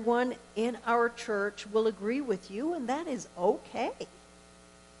everyone in our church will agree with you, and that is okay.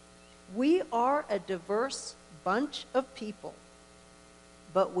 We are a diverse bunch of people,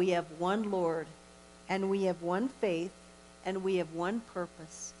 but we have one Lord, and we have one faith, and we have one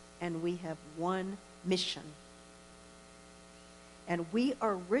purpose, and we have one mission. And we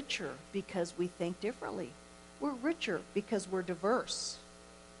are richer because we think differently. We're richer because we're diverse.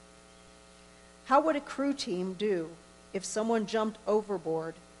 How would a crew team do if someone jumped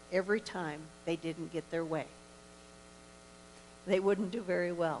overboard every time they didn't get their way? They wouldn't do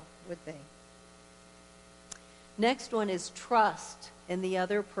very well, would they? Next one is trust in the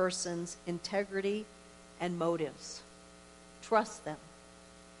other person's integrity and motives. Trust them.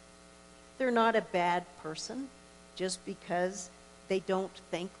 They're not a bad person just because they don't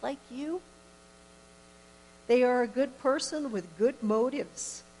think like you. They are a good person with good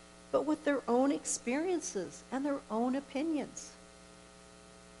motives, but with their own experiences and their own opinions.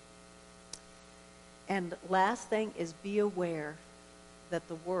 And last thing is be aware that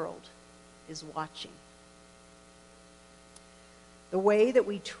the world is watching. The way that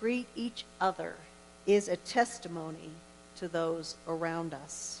we treat each other is a testimony to those around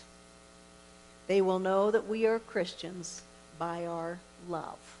us. They will know that we are Christians by our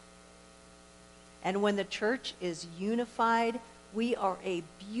love. And when the church is unified, we are a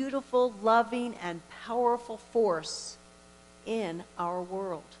beautiful, loving, and powerful force in our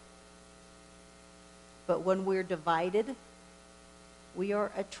world. But when we're divided, we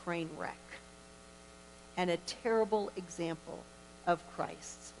are a train wreck and a terrible example of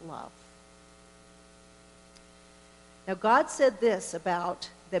Christ's love. Now, God said this about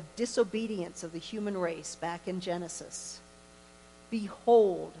the disobedience of the human race back in Genesis.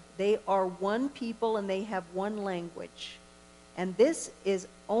 Behold, they are one people and they have one language. And this is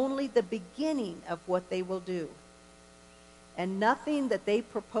only the beginning of what they will do. And nothing that they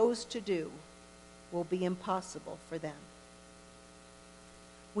propose to do will be impossible for them.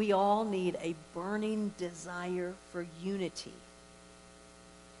 We all need a burning desire for unity.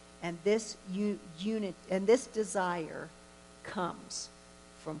 And this desire comes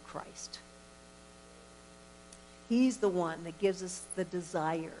from Christ. He's the one that gives us the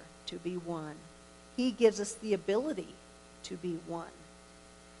desire to be one. He gives us the ability to be one.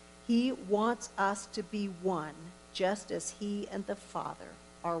 He wants us to be one, just as he and the Father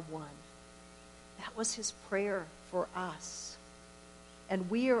are one. That was his prayer for us. And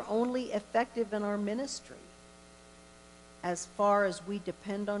we are only effective in our ministry as far as we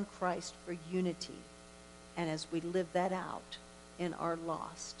depend on Christ for unity and as we live that out in our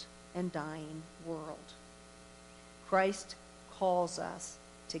lost and dying world. Christ calls us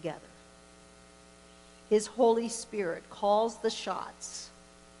together. His Holy Spirit calls the shots.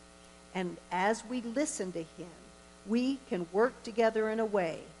 And as we listen to him, we can work together in a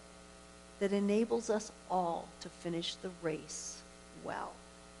way that enables us all to finish the race well.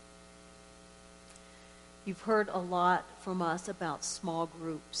 You've heard a lot from us about small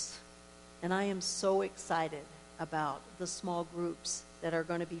groups, and I am so excited about the small groups that are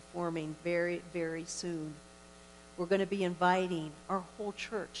going to be forming very, very soon. We're going to be inviting our whole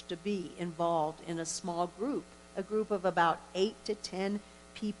church to be involved in a small group, a group of about 8 to 10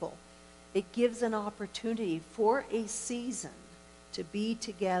 people. It gives an opportunity for a season to be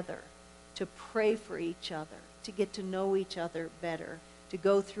together, to pray for each other, to get to know each other better, to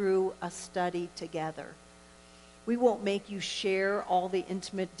go through a study together. We won't make you share all the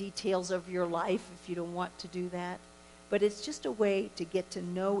intimate details of your life if you don't want to do that, but it's just a way to get to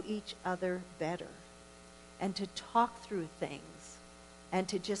know each other better and to talk through things and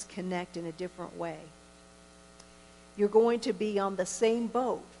to just connect in a different way. You're going to be on the same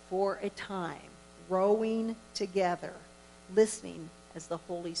boat for a time, rowing together, listening as the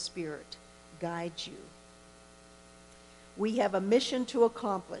Holy Spirit guides you. We have a mission to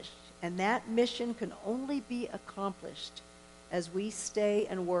accomplish, and that mission can only be accomplished as we stay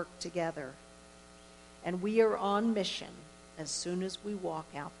and work together. And we are on mission as soon as we walk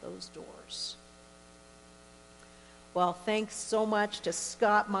out those doors. Well, thanks so much to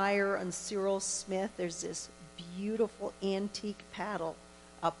Scott Meyer and Cyril Smith. There's this beautiful antique paddle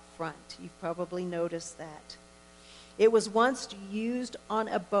up front. You've probably noticed that. It was once used on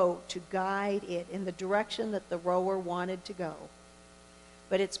a boat to guide it in the direction that the rower wanted to go.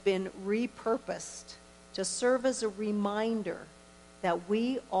 But it's been repurposed to serve as a reminder that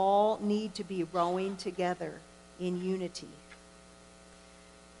we all need to be rowing together in unity.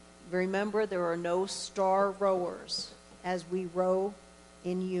 Remember, there are no star rowers as we row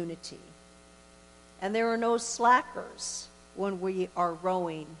in unity. And there are no slackers when we are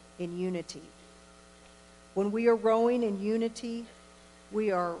rowing in unity. When we are rowing in unity, we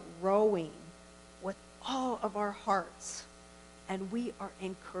are rowing with all of our hearts, and we are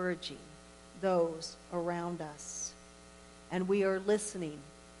encouraging those around us. And we are listening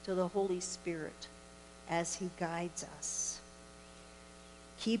to the Holy Spirit as he guides us.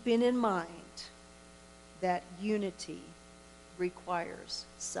 Keeping in mind that unity requires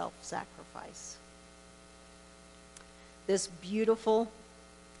self-sacrifice. This beautiful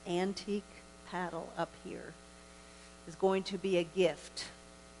antique paddle up here is going to be a gift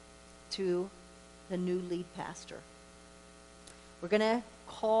to the new lead pastor. We're going to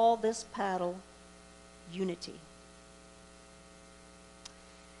call this paddle Unity.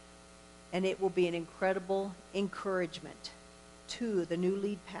 And it will be an incredible encouragement to the new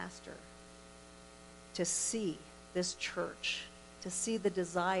lead pastor to see this church, to see the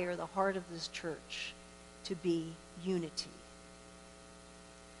desire, the heart of this church to be unity.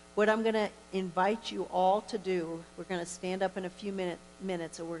 What I'm going to invite you all to do, we're going to stand up in a few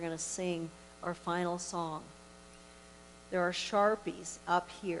minutes and we're going to sing our final song. There are Sharpies up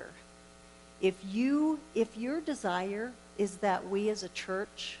here. If your desire is that we as a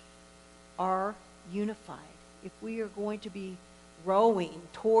church are unified, if we are going to be rowing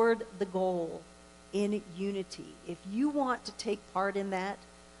toward the goal in unity, if you want to take part in that,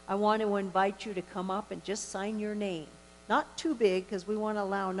 I want to invite you to come up and just sign your name. Not too big, because we want to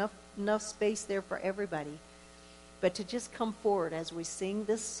allow enough space there for everybody, but to just come forward as we sing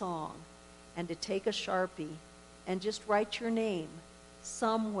this song and to take a Sharpie and just write your name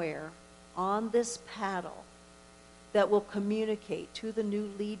somewhere on this paddle that will communicate to the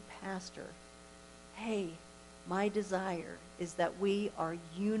new lead pastor, hey, my desire is that we are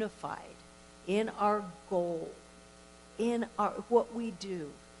unified in our goal, in what we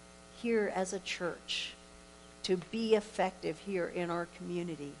do here as a church, to be effective here in our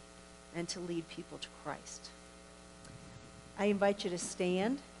community and to lead people to Christ. I invite you to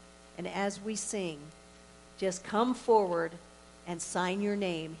stand, and as we sing, just come forward and sign your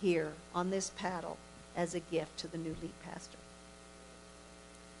name here on this paddle as a gift to the new lead pastor.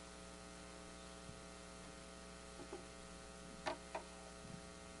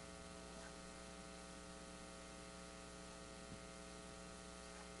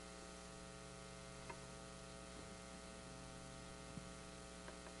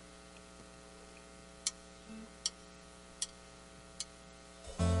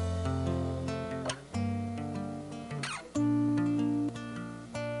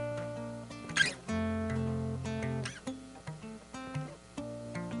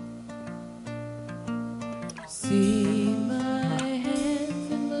 See my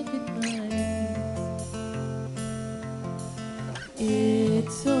hands and look at mine.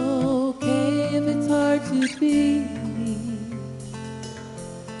 It's okay if it's hard to believe.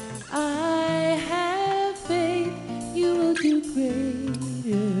 I have faith you will do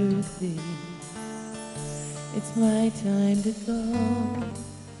greater things. It's my time to go,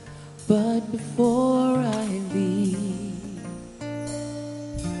 but before I leave,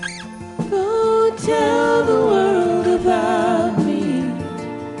 go tell the world about me.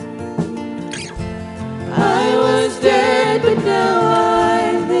 I was dead, but now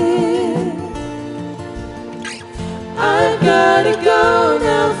I live. I've gotta go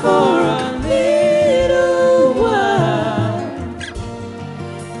now for a little while,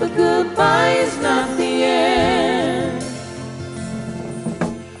 but goodbye is not the end.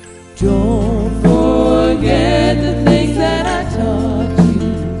 Don't forget the things that I taught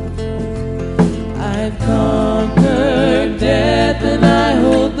you. I've conquered death and I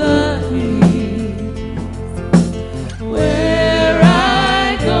hold the keys. Where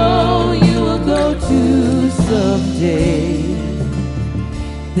I go, you will go to someday.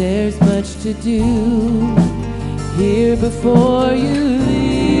 There's much to do here before you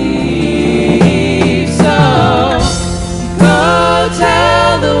leave. So go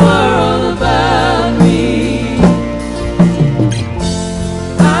tell the world about me.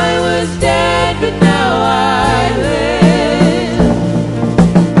 I was dead, but now I live.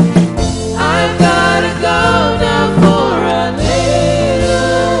 I've gotta go now for a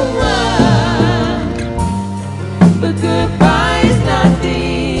little while, but goodbye is not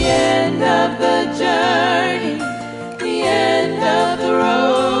the end of the journey.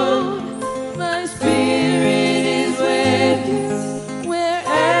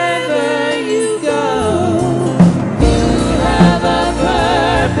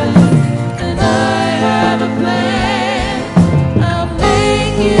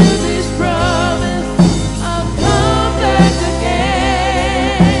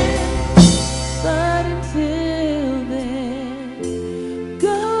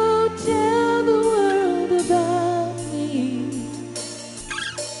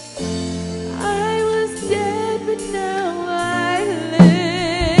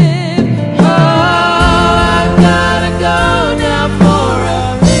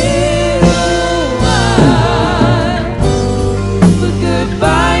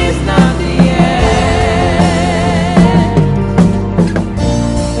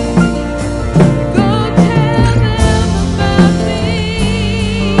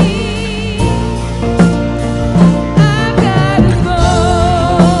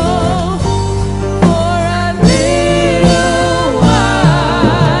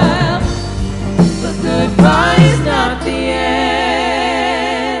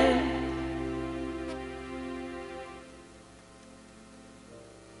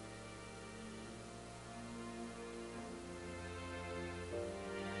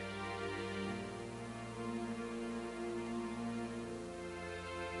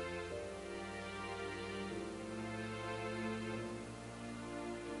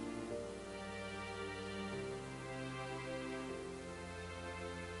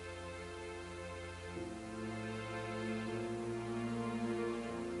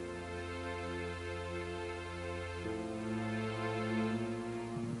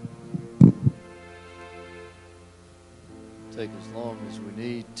 take as long as we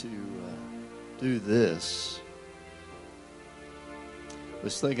need to do this. I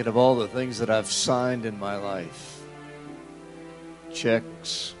was thinking of all the things that I've signed in my life.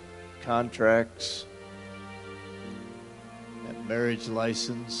 Checks, contracts, that marriage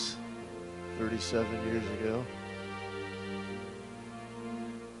license 37 years ago.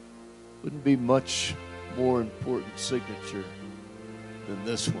 Wouldn't be much more important signature than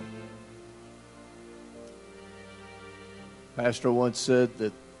this one. Pastor once said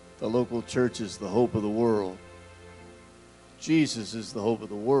that the local church is the hope of the world. Jesus is the hope of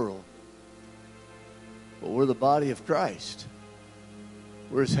the world. But we're the body of Christ.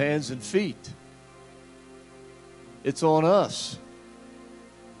 We're his hands and feet. It's on us.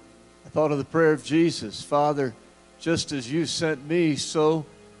 I thought of the prayer of Jesus. Father, just as you sent me, so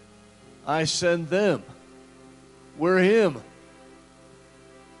I send them. We're him.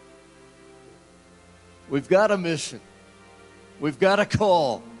 We've got a mission. We've got a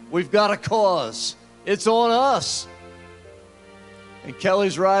call. We've got a cause. It's on us. And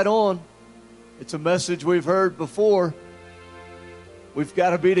Kelly's right on. It's a message we've heard before. We've got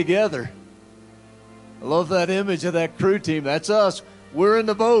to be together. I love that image of that crew team. That's us. We're in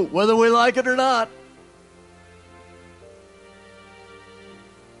the boat, whether we like it or not.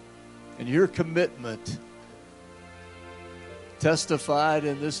 And your commitment, testified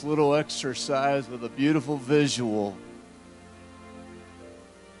in this little exercise with a beautiful visual,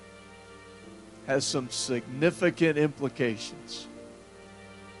 has some significant implications.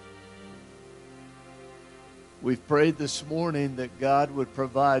 We've prayed this morning that God would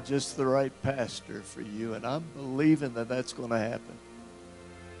provide just the right pastor for you, and I'm believing that that's going to happen.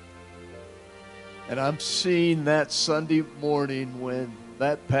 And I'm seeing that Sunday morning when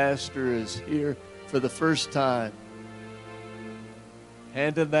that pastor is here for the first time,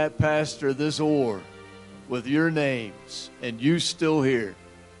 handing that pastor this oar with your names, and you still here,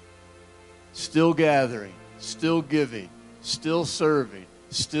 still gathering, still giving, still serving,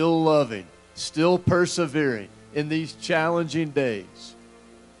 still loving, still persevering in these challenging days.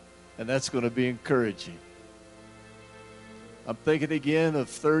 And that's going to be encouraging. I'm thinking again of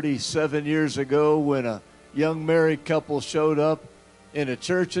 37 years ago when a young married couple showed up in a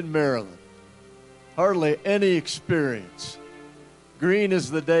church in Maryland. Hardly any experience. Green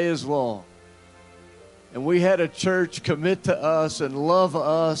as the day is long. And we had a church commit to us and love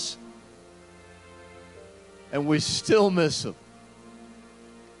us. And we still miss them.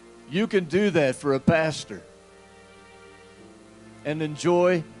 You can do that for a pastor and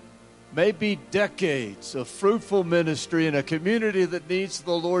enjoy maybe decades of fruitful ministry in a community that needs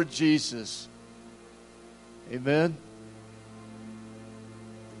the Lord Jesus. Amen.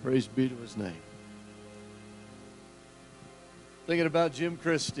 Praise be to his name. Thinking about Jim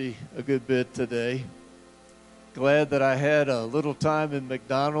Christie a good bit today. Glad that I had a little time in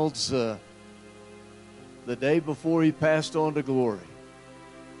McDonald's the day before he passed on to glory.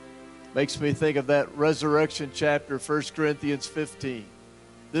 Makes me think of that resurrection chapter, 1 Corinthians 15.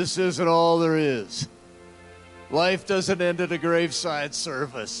 This isn't all there is. Life doesn't end at a graveside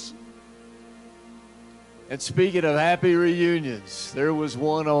service. And speaking of happy reunions, there was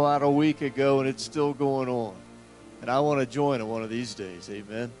one about a week ago, and it's still going on. And I want to join it one of these days.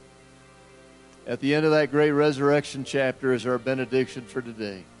 Amen. At the end of that great resurrection chapter is our benediction for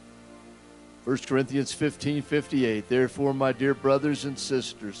today. 1 Corinthians 15:58. Therefore, my dear brothers and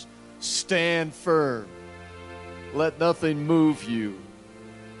sisters, stand firm. Let nothing move you.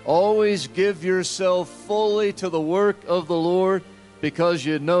 Always give yourself fully to the work of the Lord, because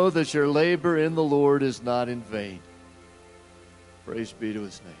you know that your labor in the Lord is not in vain. Praise be to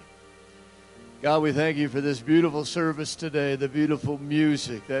his name. God, we thank you for this beautiful service today, the beautiful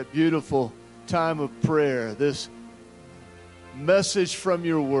music, that beautiful time of prayer, this message from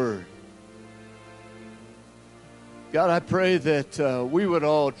your word. God, I pray that we would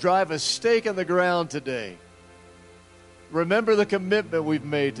all drive a stake in the ground today. Remember the commitment we've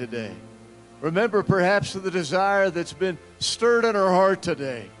made today. Remember perhaps the desire that's been stirred in our heart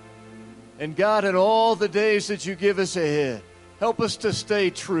today. And God, in all the days that you give us ahead, help us to stay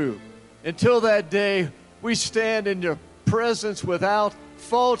true. Until that day, we stand in your presence without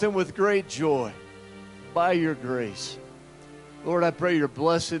fault and with great joy by your grace. Lord, I pray your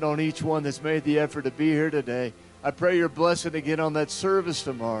blessing on each one that's made the effort to be here today. I pray your blessing again on that service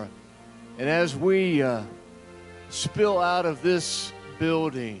tomorrow. And as we spill out of this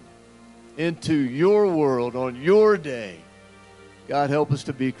building into your world on your day, God, help us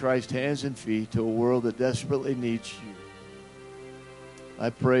to be Christ's hands and feet to a world that desperately needs you. I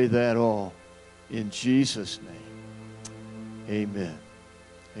pray that all in Jesus' name. Amen.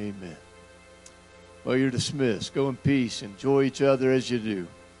 Amen. Well, you're dismissed. Go in peace. Enjoy each other as you do.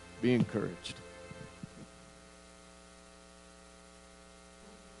 Be encouraged.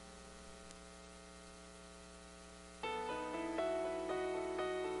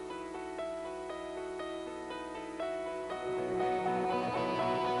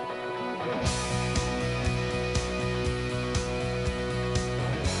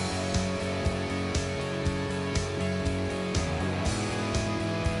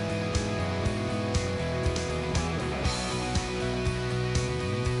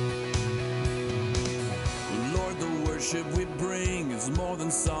 We bring is more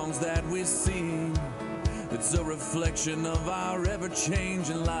than songs that we sing. It's a reflection of our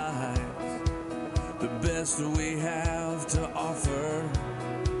ever-changing lives, the best we have to offer.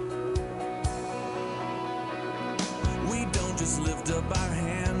 We don't just lift up our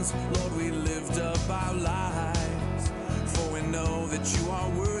hands, Lord, we lift up our lives, for we know that you are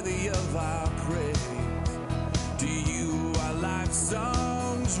worthy of our praise. To you our life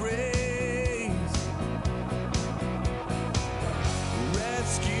songs raise.